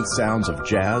smooth sounds of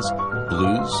jazz,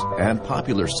 blues, and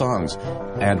popular songs,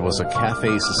 and was a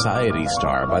Cafe Society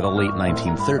star by the late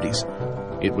 1930s.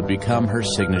 It would become her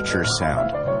signature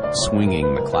sound,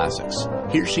 swinging the classics.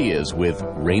 Here she is with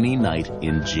Rainy Night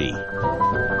in G.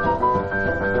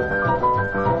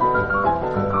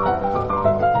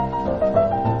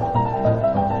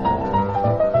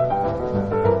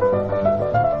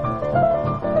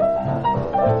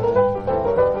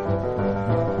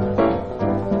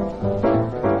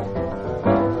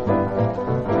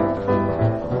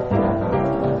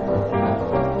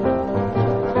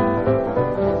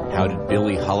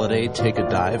 Take a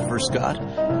dive for Scott?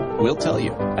 We'll tell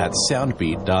you at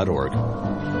soundbeat.org.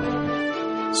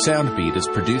 Soundbeat is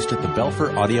produced at the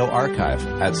Belfer Audio Archive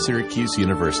at Syracuse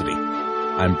University.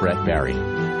 I'm Brett Barry.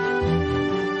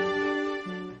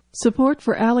 Support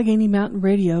for Allegheny Mountain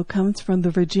Radio comes from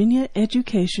the Virginia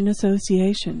Education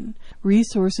Association.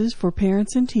 Resources for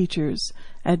parents and teachers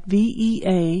at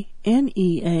veanea.org,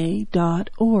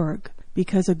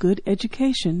 because a good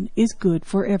education is good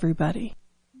for everybody.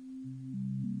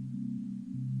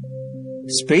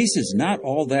 Space is not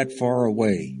all that far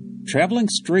away. Traveling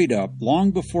straight up,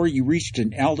 long before you reached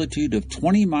an altitude of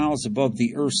 20 miles above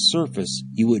the Earth's surface,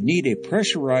 you would need a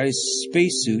pressurized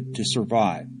spacesuit to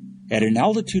survive. At an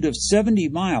altitude of 70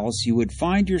 miles, you would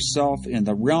find yourself in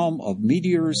the realm of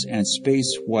meteors and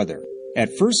space weather.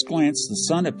 At first glance, the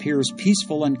sun appears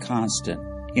peaceful and constant.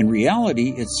 In reality,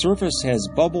 its surface has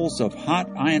bubbles of hot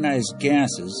ionized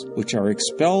gases which are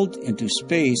expelled into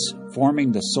space,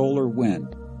 forming the solar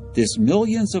wind. This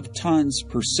millions of tons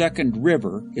per second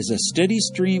river is a steady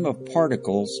stream of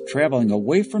particles traveling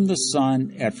away from the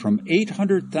sun at from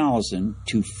 800,000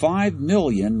 to 5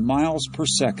 million miles per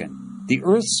second. The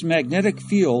Earth's magnetic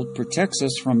field protects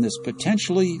us from this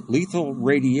potentially lethal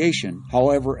radiation.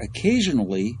 However,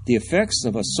 occasionally, the effects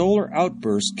of a solar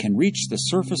outburst can reach the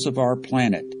surface of our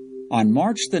planet. On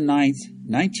March the 9th,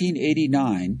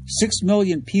 1989, 6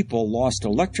 million people lost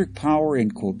electric power in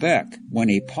Quebec when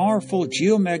a powerful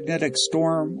geomagnetic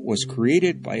storm was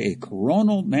created by a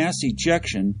coronal mass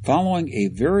ejection following a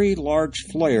very large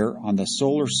flare on the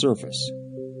solar surface.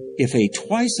 If a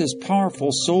twice as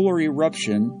powerful solar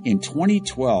eruption in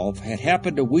 2012 had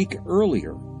happened a week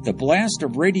earlier, the blast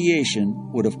of radiation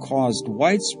would have caused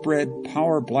widespread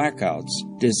power blackouts,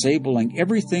 disabling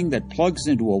everything that plugs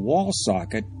into a wall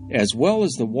socket, as well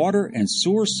as the water and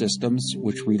sewer systems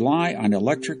which rely on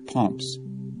electric pumps.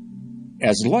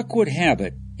 As luck would have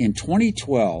it, in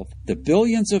 2012, the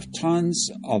billions of tons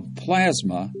of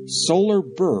plasma, solar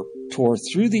burp, tore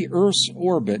through the Earth's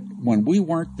orbit when we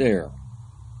weren't there.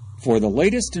 For the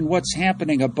latest in what's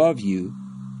happening above you,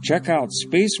 check out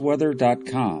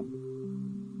spaceweather.com.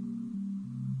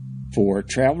 For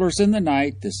Travelers in the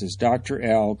Night, this is Dr.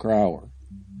 Al Grauer.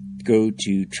 Go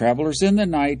to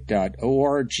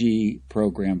travelersinthenight.org,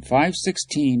 program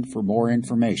 516 for more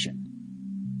information.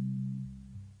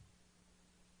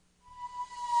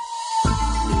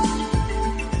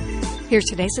 Here's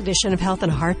today's edition of Health in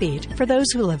a Heartbeat. For those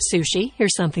who love sushi,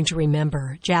 here's something to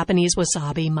remember. Japanese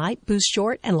wasabi might boost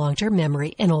short and long-term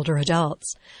memory in older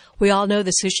adults. We all know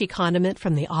the sushi condiment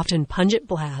from the often pungent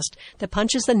blast that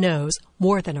punches the nose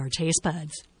more than our taste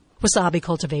buds. Wasabi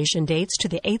cultivation dates to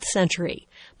the 8th century,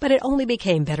 but it only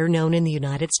became better known in the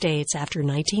United States after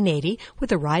 1980 with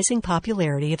the rising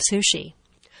popularity of sushi.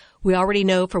 We already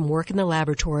know from work in the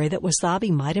laboratory that wasabi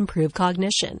might improve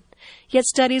cognition. Yet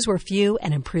studies where few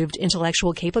and improved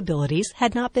intellectual capabilities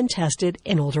had not been tested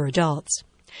in older adults.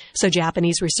 So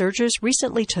Japanese researchers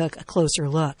recently took a closer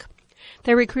look.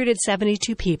 They recruited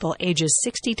 72 people ages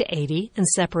 60 to 80 and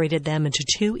separated them into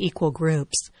 2 equal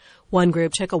groups. One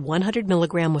group took a 100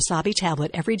 milligram wasabi tablet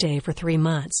every day for 3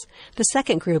 months. The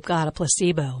second group got a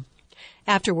placebo.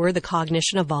 Afterward, the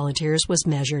cognition of volunteers was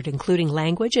measured, including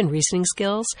language and reasoning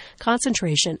skills,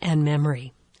 concentration, and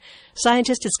memory.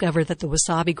 Scientists discovered that the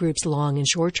wasabi group's long and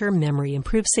short-term memory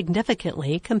improved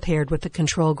significantly compared with the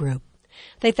control group.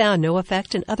 They found no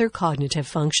effect in other cognitive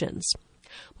functions.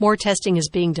 More testing is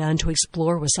being done to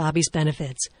explore wasabi's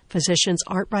benefits. Physicians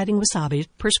aren't writing wasabi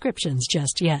prescriptions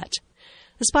just yet.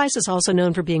 The spice is also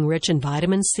known for being rich in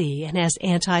vitamin C and has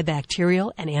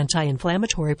antibacterial and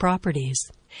anti-inflammatory properties.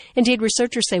 Indeed,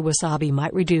 researchers say wasabi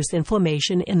might reduce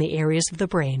inflammation in the areas of the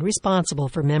brain responsible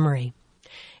for memory.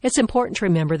 It's important to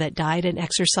remember that diet and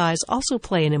exercise also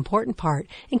play an important part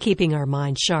in keeping our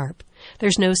mind sharp.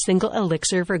 There's no single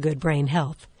elixir for good brain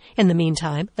health. In the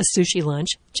meantime, a sushi lunch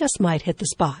just might hit the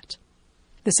spot.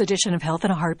 This edition of Health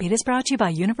in a Heartbeat is brought to you by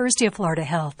University of Florida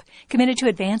Health, committed to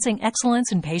advancing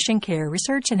excellence in patient care,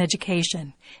 research, and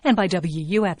education, and by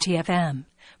WUFT-FM.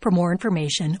 For more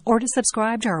information or to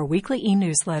subscribe to our weekly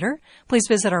e-newsletter, please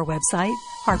visit our website,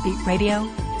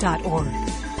 heartbeatradio.org.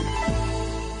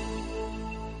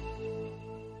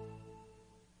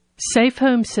 Safe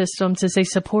Home Systems is a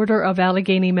supporter of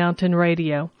Allegheny Mountain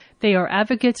Radio. They are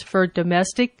advocates for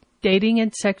domestic, dating,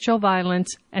 and sexual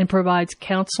violence and provides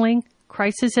counseling,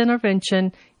 crisis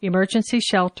intervention, emergency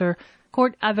shelter,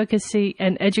 court advocacy,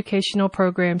 and educational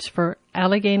programs for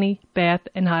Allegheny, Bath,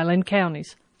 and Highland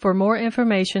counties. For more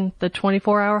information, the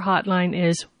 24-hour hotline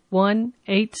is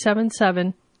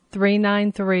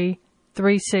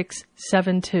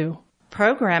 1-877-393-3672.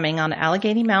 Programming on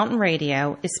Allegheny Mountain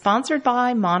Radio is sponsored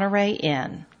by Monterey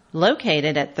Inn,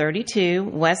 located at 32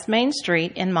 West Main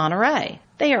Street in Monterey.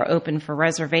 They are open for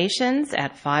reservations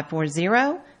at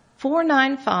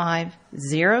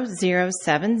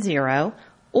 540-495-0070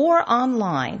 or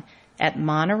online at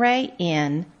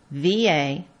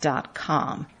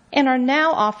montereyinva.com, and are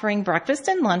now offering breakfast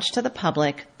and lunch to the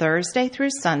public Thursday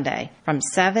through Sunday from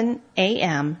 7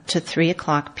 a.m. to 3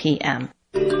 o'clock p.m.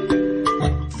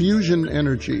 Fusion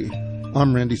Energy.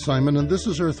 I'm Randy Simon, and this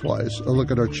is Earthwise, a look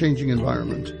at our changing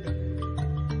environment.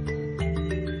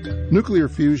 Nuclear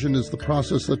fusion is the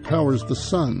process that powers the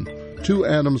sun. 2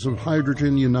 atoms of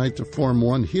hydrogen unite to form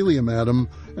one helium atom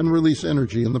and release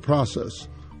energy in the process.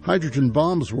 Hydrogen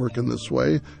bombs work in this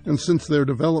way, and since their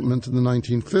development in the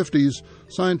 1950s,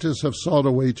 scientists have sought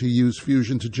a way to use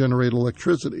fusion to generate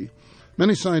electricity.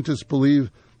 Many scientists believe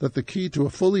that the key to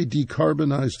a fully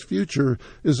decarbonized future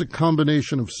is a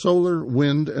combination of solar,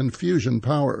 wind, and fusion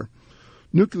power.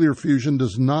 Nuclear fusion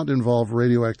does not involve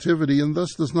radioactivity and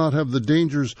thus does not have the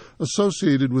dangers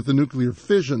associated with the nuclear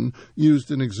fission used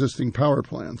in existing power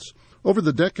plants. Over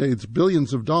the decades,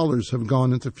 billions of dollars have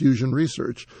gone into fusion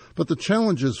research, but the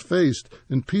challenges faced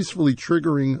in peacefully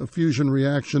triggering a fusion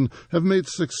reaction have made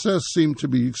success seem to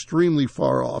be extremely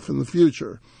far off in the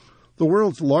future. The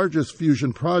world's largest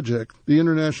fusion project, the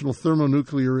International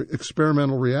Thermonuclear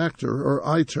Experimental Reactor, or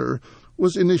ITER,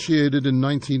 was initiated in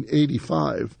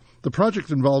 1985. The project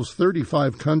involves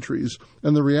 35 countries,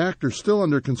 and the reactor still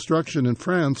under construction in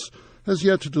France has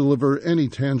yet to deliver any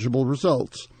tangible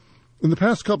results. In the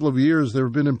past couple of years, there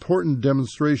have been important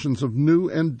demonstrations of new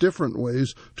and different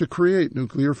ways to create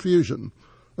nuclear fusion.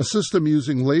 A system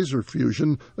using laser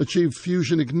fusion achieved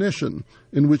fusion ignition,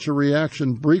 in which a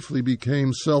reaction briefly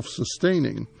became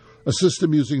self-sustaining. A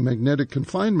system using magnetic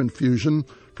confinement fusion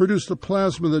produced a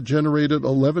plasma that generated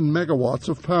 11 megawatts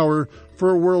of power for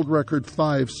a world record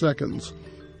 5 seconds.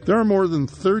 There are more than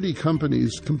 30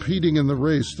 companies competing in the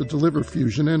race to deliver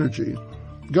fusion energy.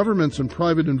 Governments and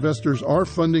private investors are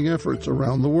funding efforts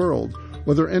around the world.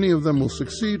 Whether any of them will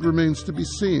succeed remains to be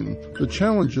seen. The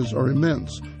challenges are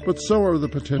immense, but so are the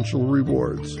potential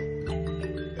rewards.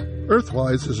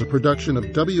 Earthwise is a production of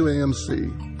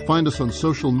WAMC. Find us on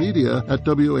social media at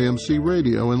WAMC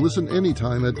Radio and listen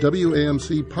anytime at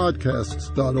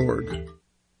WAMCpodcasts.org.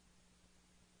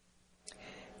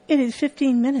 It is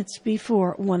 15 minutes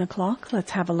before 1 o'clock. Let's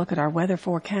have a look at our weather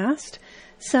forecast.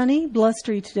 Sunny,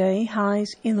 blustery today, highs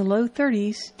in the low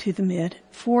 30s to the mid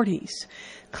 40s.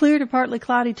 Clear to partly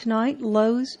cloudy tonight,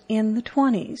 lows in the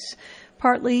 20s.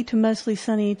 Partly to mostly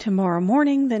sunny tomorrow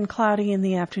morning, then cloudy in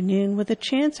the afternoon with a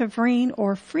chance of rain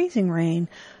or freezing rain,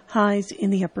 highs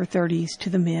in the upper 30s to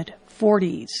the mid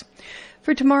 40s.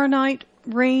 For tomorrow night,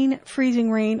 rain,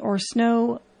 freezing rain, or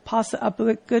snow,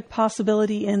 a good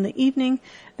possibility in the evening,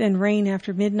 then rain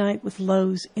after midnight with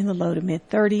lows in the low to mid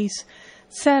 30s.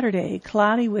 Saturday,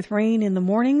 cloudy with rain in the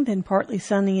morning, then partly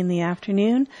sunny in the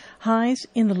afternoon. Highs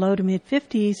in the low to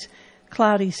mid-50s.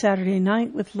 Cloudy Saturday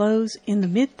night with lows in the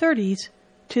mid-30s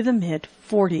to the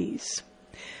mid-40s.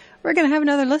 We're going to have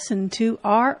another listen to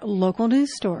our local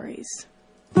news stories.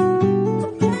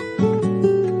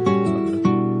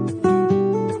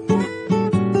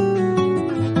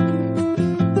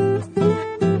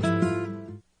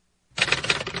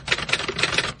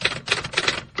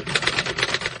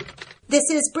 This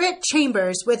is Britt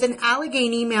Chambers with an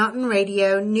Allegheny Mountain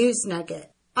Radio News Nugget.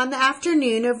 On the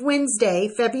afternoon of Wednesday,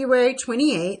 February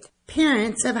 28th,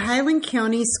 parents of Highland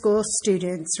County School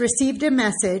students received a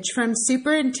message from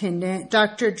Superintendent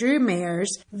Dr. Drew Mayers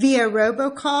via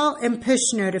robocall and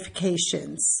push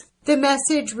notifications. The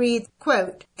message reads,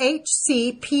 quote,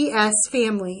 HCPS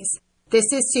families.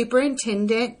 This is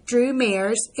Superintendent Drew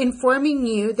Mayers informing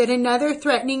you that another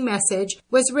threatening message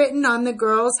was written on the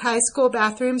girls' high school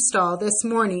bathroom stall this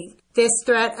morning. This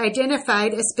threat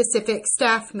identified a specific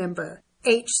staff member.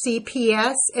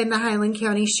 HCPS and the Highland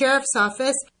County Sheriff's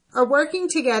Office are working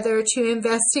together to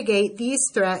investigate these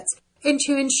threats and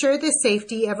to ensure the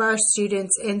safety of our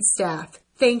students and staff.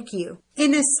 Thank you.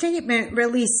 In a statement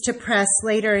released to press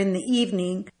later in the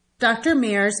evening, Dr.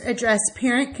 Mayers addressed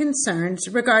parent concerns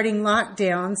regarding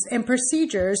lockdowns and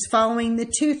procedures following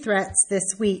the two threats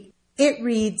this week. It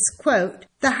reads, quote,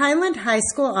 the Highland High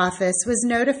School office was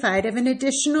notified of an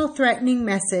additional threatening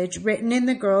message written in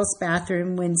the girls'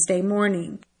 bathroom Wednesday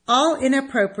morning. All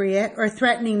inappropriate or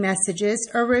threatening messages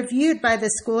are reviewed by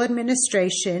the school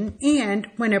administration and,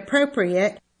 when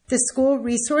appropriate, the school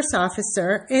resource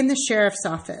officer and the sheriff's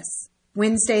office.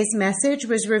 Wednesday's message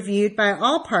was reviewed by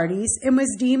all parties and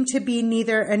was deemed to be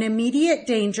neither an immediate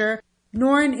danger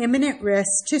nor an imminent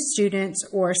risk to students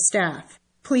or staff.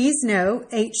 Please know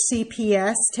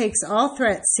HCPS takes all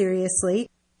threats seriously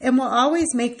and will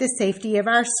always make the safety of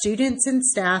our students and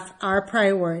staff our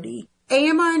priority.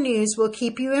 AMR News will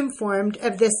keep you informed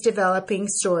of this developing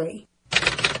story.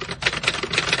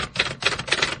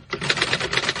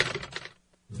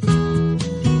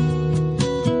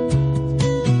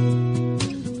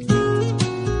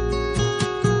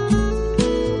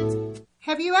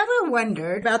 Have you ever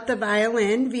wondered about the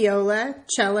violin, viola,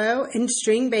 cello, and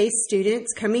string-based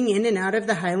students coming in and out of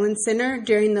the Highland Center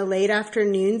during the late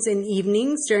afternoons and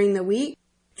evenings during the week?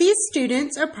 These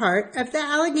students are part of the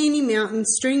Allegheny Mountain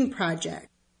String Project,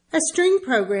 a string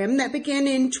program that began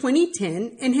in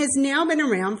 2010 and has now been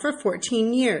around for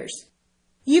 14 years.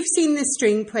 You've seen the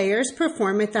string players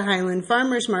perform at the Highland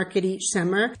Farmers Market each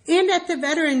summer and at the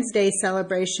Veterans Day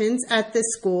celebrations at the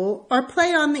school, or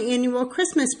play on the annual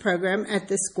Christmas program at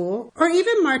the school, or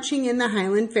even marching in the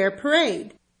Highland Fair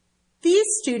Parade. These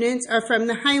students are from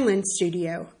the Highland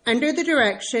Studio, under the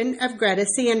direction of Greta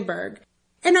Sandberg,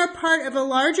 and are part of a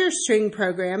larger string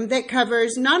program that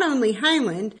covers not only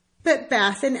Highland, but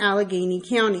Bath and Allegheny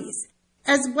counties,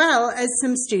 as well as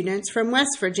some students from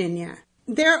West Virginia.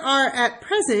 There are at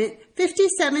present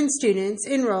 57 students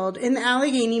enrolled in the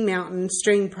Allegheny Mountain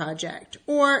String Project,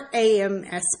 or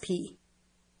AMSP.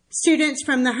 Students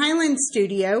from the Highland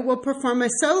Studio will perform a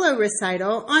solo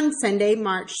recital on Sunday,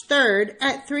 March 3rd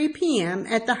at 3 p.m.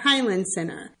 at the Highland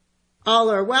Center. All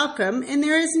are welcome and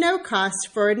there is no cost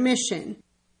for admission.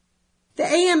 The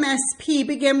AMSP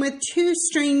began with two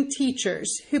string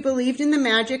teachers who believed in the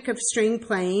magic of string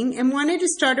playing and wanted to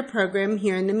start a program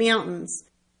here in the mountains.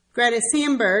 Greta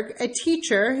Sandberg, a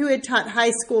teacher who had taught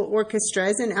high school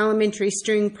orchestras and elementary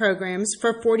string programs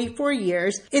for 44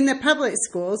 years in the public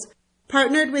schools,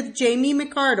 partnered with Jamie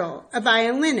McArdle, a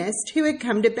violinist who had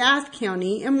come to Bath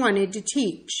County and wanted to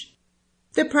teach.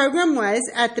 The program was,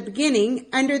 at the beginning,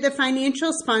 under the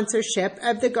financial sponsorship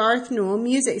of the Garth Newell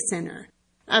Music Center.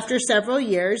 After several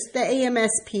years, the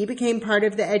AMSP became part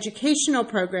of the educational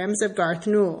programs of Garth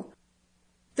Newell.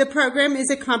 The program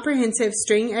is a comprehensive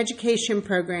string education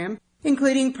program,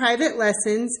 including private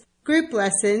lessons, group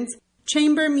lessons,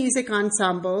 chamber music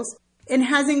ensembles, and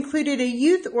has included a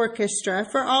youth orchestra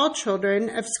for all children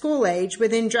of school age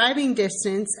within driving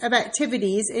distance of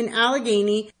activities in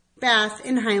Allegheny, Bath,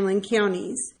 and Highland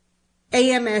counties.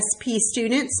 AMSP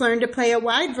students learn to play a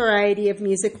wide variety of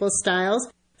musical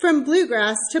styles, from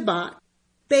bluegrass to Bach,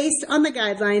 based on the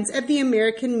guidelines of the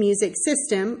American Music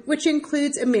System, which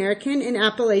includes American and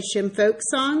Appalachian folk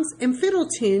songs and fiddle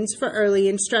tunes for early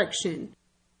instruction.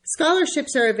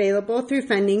 Scholarships are available through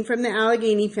funding from the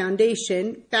Allegheny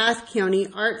Foundation, Bath County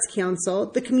Arts Council,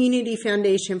 the Community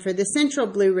Foundation for the Central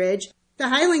Blue Ridge, the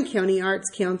Highland County Arts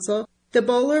Council, the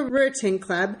Bowler Ruritan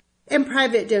Club, and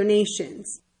private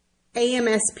donations.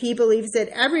 AMSP believes that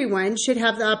everyone should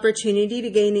have the opportunity to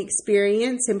gain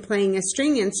experience in playing a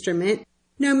string instrument,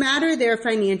 no matter their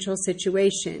financial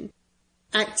situation.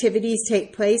 Activities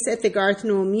take place at the Garth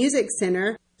Newell Music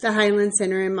Center, the Highland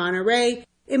Center in Monterey,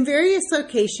 in various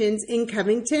locations in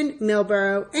Covington,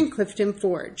 Millboro, and Clifton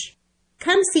Forge.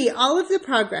 Come see all of the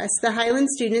progress the Highland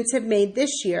students have made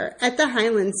this year at the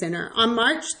Highland Center on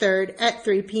March 3rd at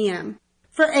 3 p.m.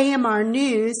 For AMR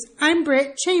News, I'm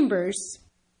Britt Chambers.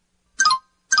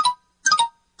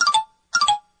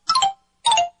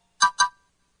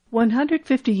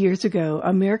 "150 years ago,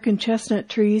 American chestnut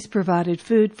trees provided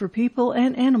food for people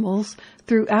and animals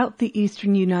throughout the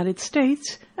eastern United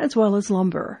States, as well as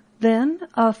lumber. Then,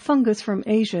 a fungus from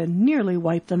Asia nearly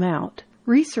wiped them out.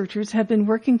 Researchers have been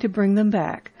working to bring them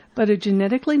back, but a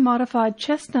genetically modified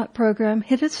chestnut program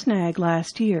hit a snag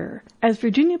last year. As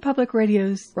Virginia Public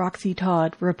Radio's Roxy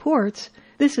Todd reports,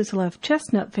 this has left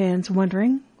chestnut fans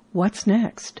wondering, what's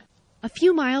next? A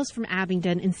few miles from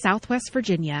Abingdon in southwest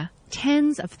Virginia,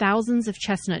 tens of thousands of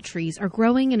chestnut trees are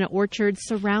growing in an orchard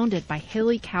surrounded by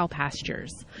hilly cow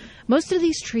pastures. Most of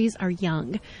these trees are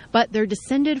young, but they're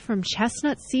descended from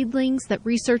chestnut seedlings that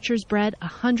researchers bred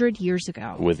 100 years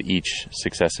ago. With each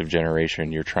successive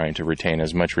generation, you're trying to retain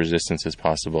as much resistance as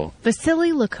possible.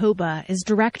 Vasily Lakoba is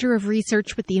director of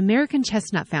research with the American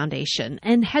Chestnut Foundation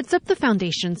and heads up the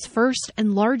foundation's first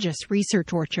and largest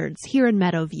research orchards here in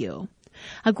Meadowview.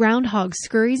 A groundhog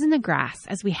scurries in the grass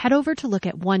as we head over to look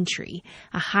at one tree,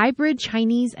 a hybrid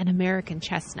Chinese and American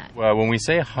chestnut. Well, when we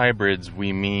say hybrids,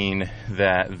 we mean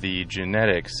that the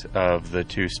genetics of the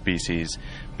two species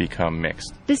become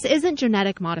mixed. This isn't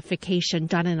genetic modification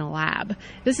done in a lab.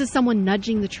 This is someone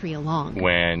nudging the tree along.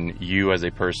 When you as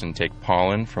a person take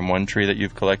pollen from one tree that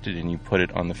you've collected and you put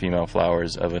it on the female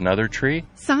flowers of another tree.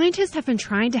 Scientists have been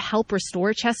trying to help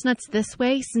restore chestnuts this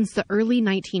way since the early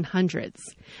 1900s.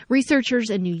 Researchers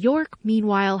in New York,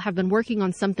 meanwhile, have been working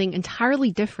on something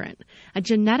entirely different, a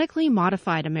genetically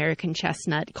modified American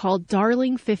chestnut called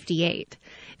Darling 58.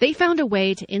 They found a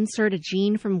way to insert a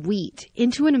gene from wheat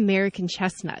into an American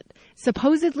chestnut,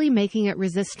 supposedly making it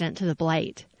resistant to the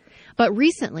blight. But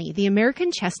recently, the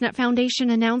American Chestnut Foundation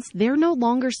announced they're no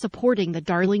longer supporting the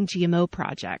Darling GMO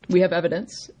project. We have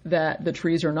evidence that the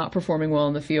trees are not performing well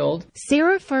in the field.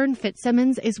 Sarah Fern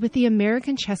Fitzsimmons is with the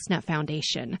American Chestnut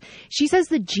Foundation. She says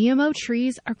the GMO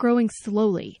trees are growing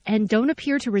slowly and don't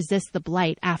appear to resist the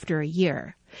blight after a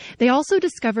year. They also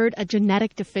discovered a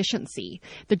genetic deficiency.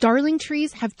 The Darling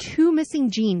trees have two missing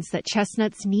genes that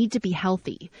chestnuts need to be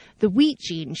healthy. The wheat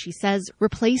gene, she says,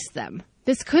 replaced them.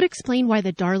 This could explain why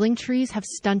the Darling trees have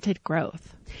stunted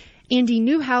growth. Andy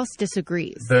Newhouse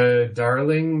disagrees. The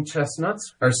Darling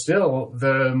chestnuts are still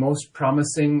the most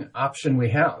promising option we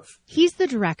have. He's the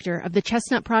director of the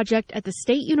Chestnut Project at the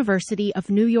State University of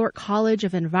New York College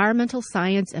of Environmental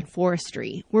Science and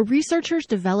Forestry, where researchers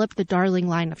developed the Darling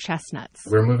line of chestnuts.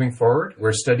 We're moving forward.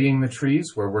 We're studying the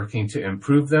trees. We're working to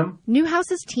improve them.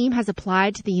 Newhouse's team has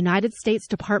applied to the United States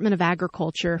Department of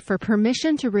Agriculture for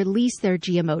permission to release their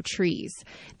GMO trees.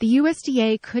 The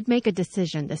USDA could make a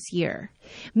decision this year.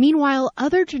 Meanwhile,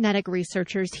 other genetic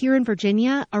researchers here in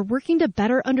Virginia are working to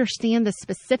better understand the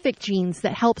specific genes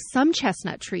that help some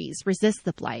chestnut trees resist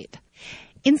the blight.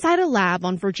 Inside a lab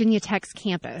on Virginia Tech's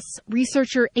campus,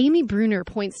 researcher Amy Bruner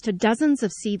points to dozens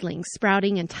of seedlings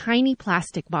sprouting in tiny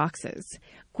plastic boxes.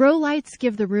 Grow lights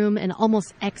give the room an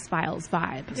almost X-Files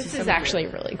vibe. This is actually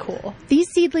really cool. These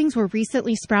seedlings were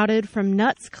recently sprouted from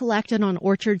nuts collected on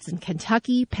orchards in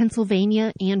Kentucky,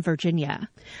 Pennsylvania, and Virginia.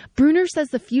 Bruner says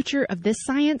the future of this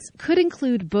science could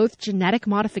include both genetic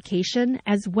modification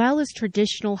as well as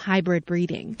traditional hybrid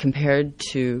breeding. Compared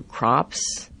to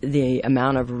crops, the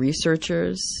amount of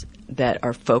researchers that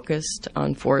are focused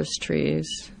on forest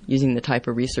trees using the type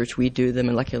of research we do, the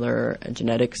molecular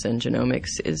genetics and genomics,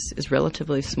 is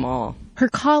relatively small. Her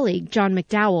colleague, John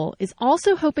McDowell, is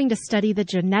also hoping to study the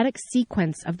genetic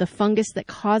sequence of the fungus that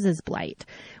causes blight,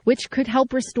 which could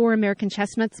help restore American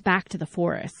chestnuts back to the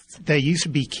forests. They used to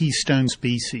be keystone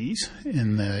species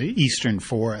in the eastern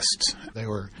forests. They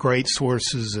were great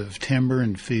sources of timber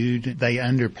and food. They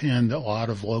underpinned a lot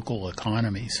of local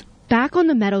economies. Back on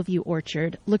the Meadowview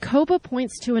orchard, Lakoba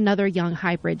points to another young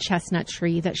hybrid chestnut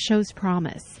tree that shows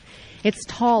promise. It's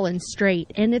tall and straight,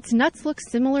 and its nuts look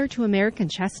similar to American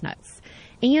chestnuts.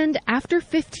 And after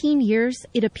 15 years,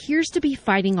 it appears to be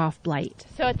fighting off blight.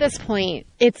 So at this point,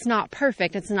 it's not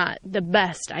perfect, it's not the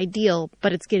best ideal,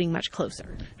 but it's getting much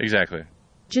closer. Exactly.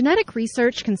 Genetic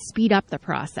research can speed up the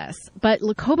process, but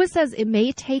Lacoba says it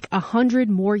may take 100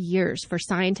 more years for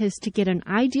scientists to get an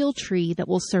ideal tree that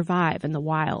will survive in the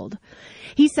wild.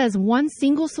 He says one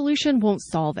single solution won't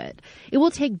solve it. It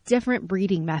will take different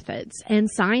breeding methods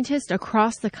and scientists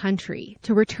across the country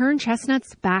to return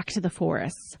chestnuts back to the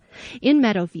forests. In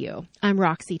Meadowview, I'm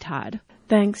Roxy Todd.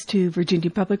 Thanks to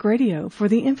Virginia Public Radio for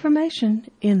the information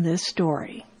in this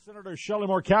story. Senator Shelley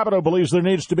Moore Capito believes there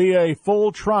needs to be a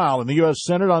full trial in the U.S.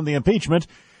 Senate on the impeachment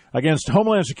against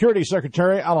Homeland Security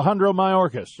Secretary Alejandro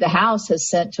Mayorkas. The House has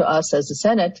sent to us as the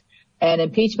Senate an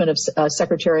impeachment of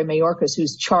Secretary Mayorkas,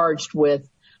 who's charged with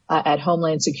at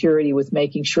Homeland Security with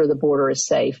making sure the border is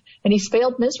safe. And he's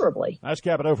failed miserably. That's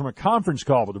Capito from a conference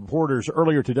call with reporters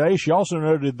earlier today. She also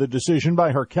noted the decision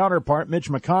by her counterpart, Mitch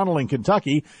McConnell in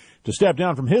Kentucky, to step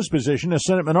down from his position as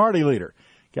Senate Minority Leader.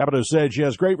 Capito said she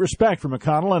has great respect for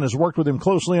McConnell and has worked with him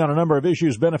closely on a number of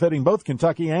issues benefiting both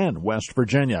Kentucky and West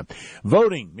Virginia.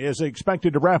 Voting is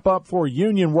expected to wrap up for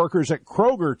union workers at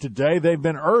Kroger today. They've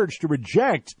been urged to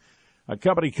reject a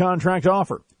company contract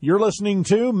offer. You're listening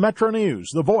to Metro News,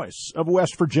 the voice of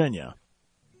West Virginia.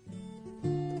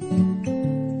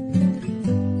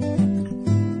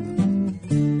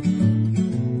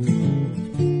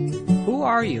 Who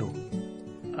are you?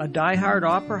 A diehard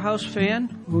Opera House fan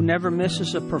who never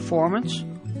misses a performance?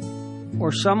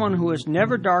 Or someone who has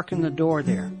never darkened the door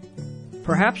there?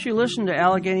 Perhaps you listen to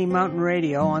Allegheny Mountain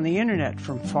Radio on the internet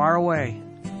from far away.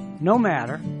 No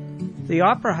matter. The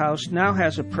Opera House now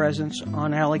has a presence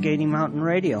on Allegheny Mountain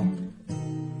Radio.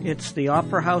 It's the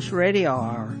Opera House Radio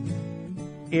Hour,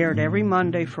 aired every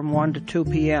Monday from 1 to 2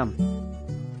 p.m.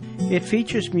 It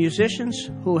features musicians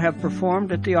who have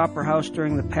performed at the Opera House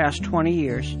during the past 20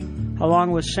 years,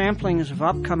 along with samplings of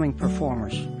upcoming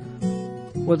performers.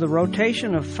 With a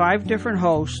rotation of 5 different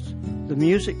hosts, the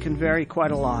music can vary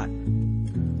quite a lot.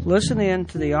 Listen in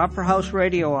to the Opera House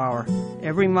Radio Hour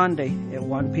every Monday at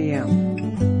 1 p.m.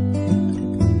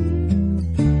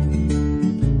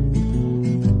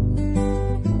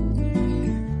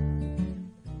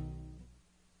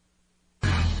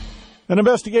 An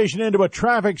investigation into a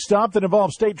traffic stop that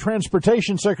involved State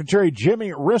Transportation Secretary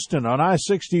Jimmy Wriston on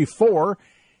I-64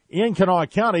 in Kanawha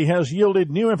County has yielded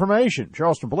new information.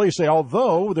 Charleston police say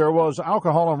although there was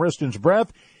alcohol on Wriston's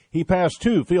breath, he passed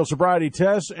 2 field sobriety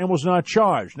tests and was not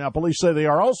charged. Now, police say they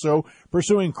are also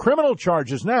pursuing criminal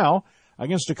charges now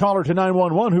against a caller to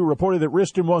 911 who reported that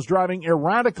Wriston was driving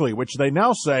erratically, which they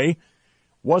now say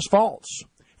was false.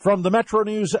 From the Metro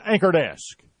News Anchor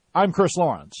Desk, I'm Chris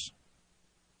Lawrence.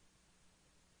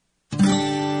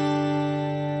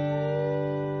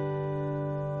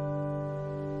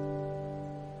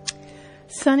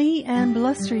 Sunny and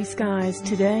blustery skies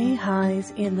today,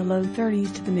 highs in the low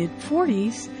 30s to the mid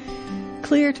 40s.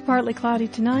 Clear to partly cloudy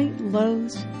tonight,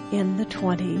 lows in the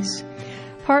 20s.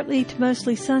 Partly to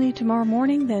mostly sunny tomorrow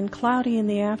morning, then cloudy in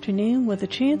the afternoon with a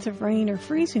chance of rain or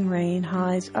freezing rain,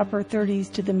 highs upper 30s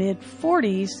to the mid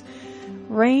 40s.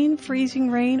 Rain,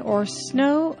 freezing rain, or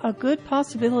snow, a good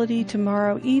possibility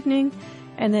tomorrow evening,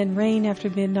 and then rain after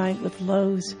midnight with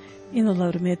lows in the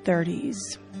low to mid 30s.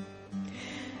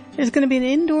 There's going to be an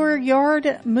indoor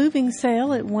yard moving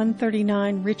sale at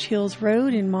 139 Rich Hills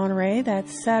Road in Monterey.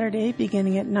 That's Saturday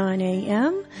beginning at 9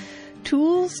 a.m.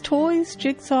 Tools, toys,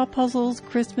 jigsaw puzzles,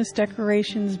 Christmas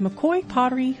decorations, McCoy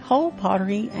pottery, Hull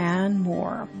pottery, and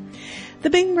more. The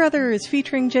Bing Brothers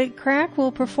featuring Jake Crack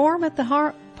will perform at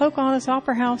the Pocahontas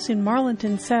Opera House in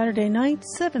Marlinton Saturday night,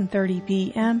 7:30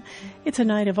 p.m. It's a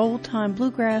night of old-time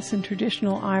bluegrass and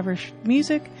traditional Irish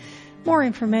music. More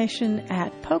information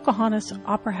at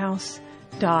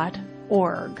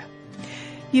PocahontasOperaHouse.org.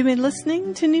 You've been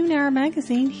listening to Noon Hour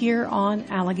Magazine here on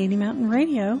Allegheny Mountain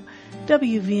Radio,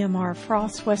 WVMR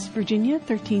Frost, West Virginia,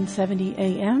 1370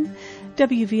 AM,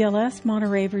 WVLS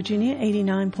Monterey, Virginia,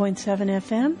 89.7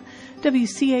 FM,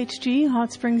 WCHG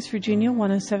Hot Springs, Virginia,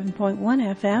 107.1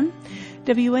 FM,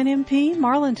 WNMP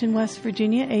Marlinton, West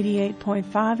Virginia, 88.5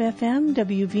 FM,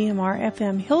 WVMR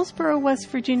FM Hillsboro, West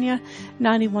Virginia,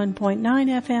 91.9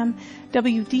 FM,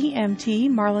 WDMT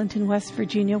Marlinton, West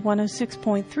Virginia,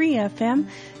 106.3 FM,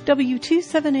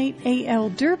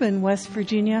 W278AL Durban, West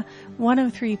Virginia,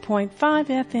 103.5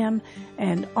 FM,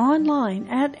 and online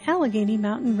at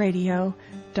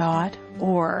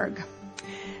AlleghenyMountainRadio.org.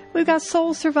 We've got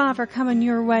Soul Survivor coming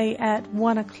your way at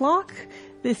 1 o'clock.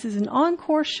 This is an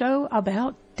encore show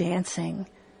about dancing.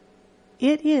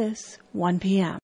 It is 1 p.m.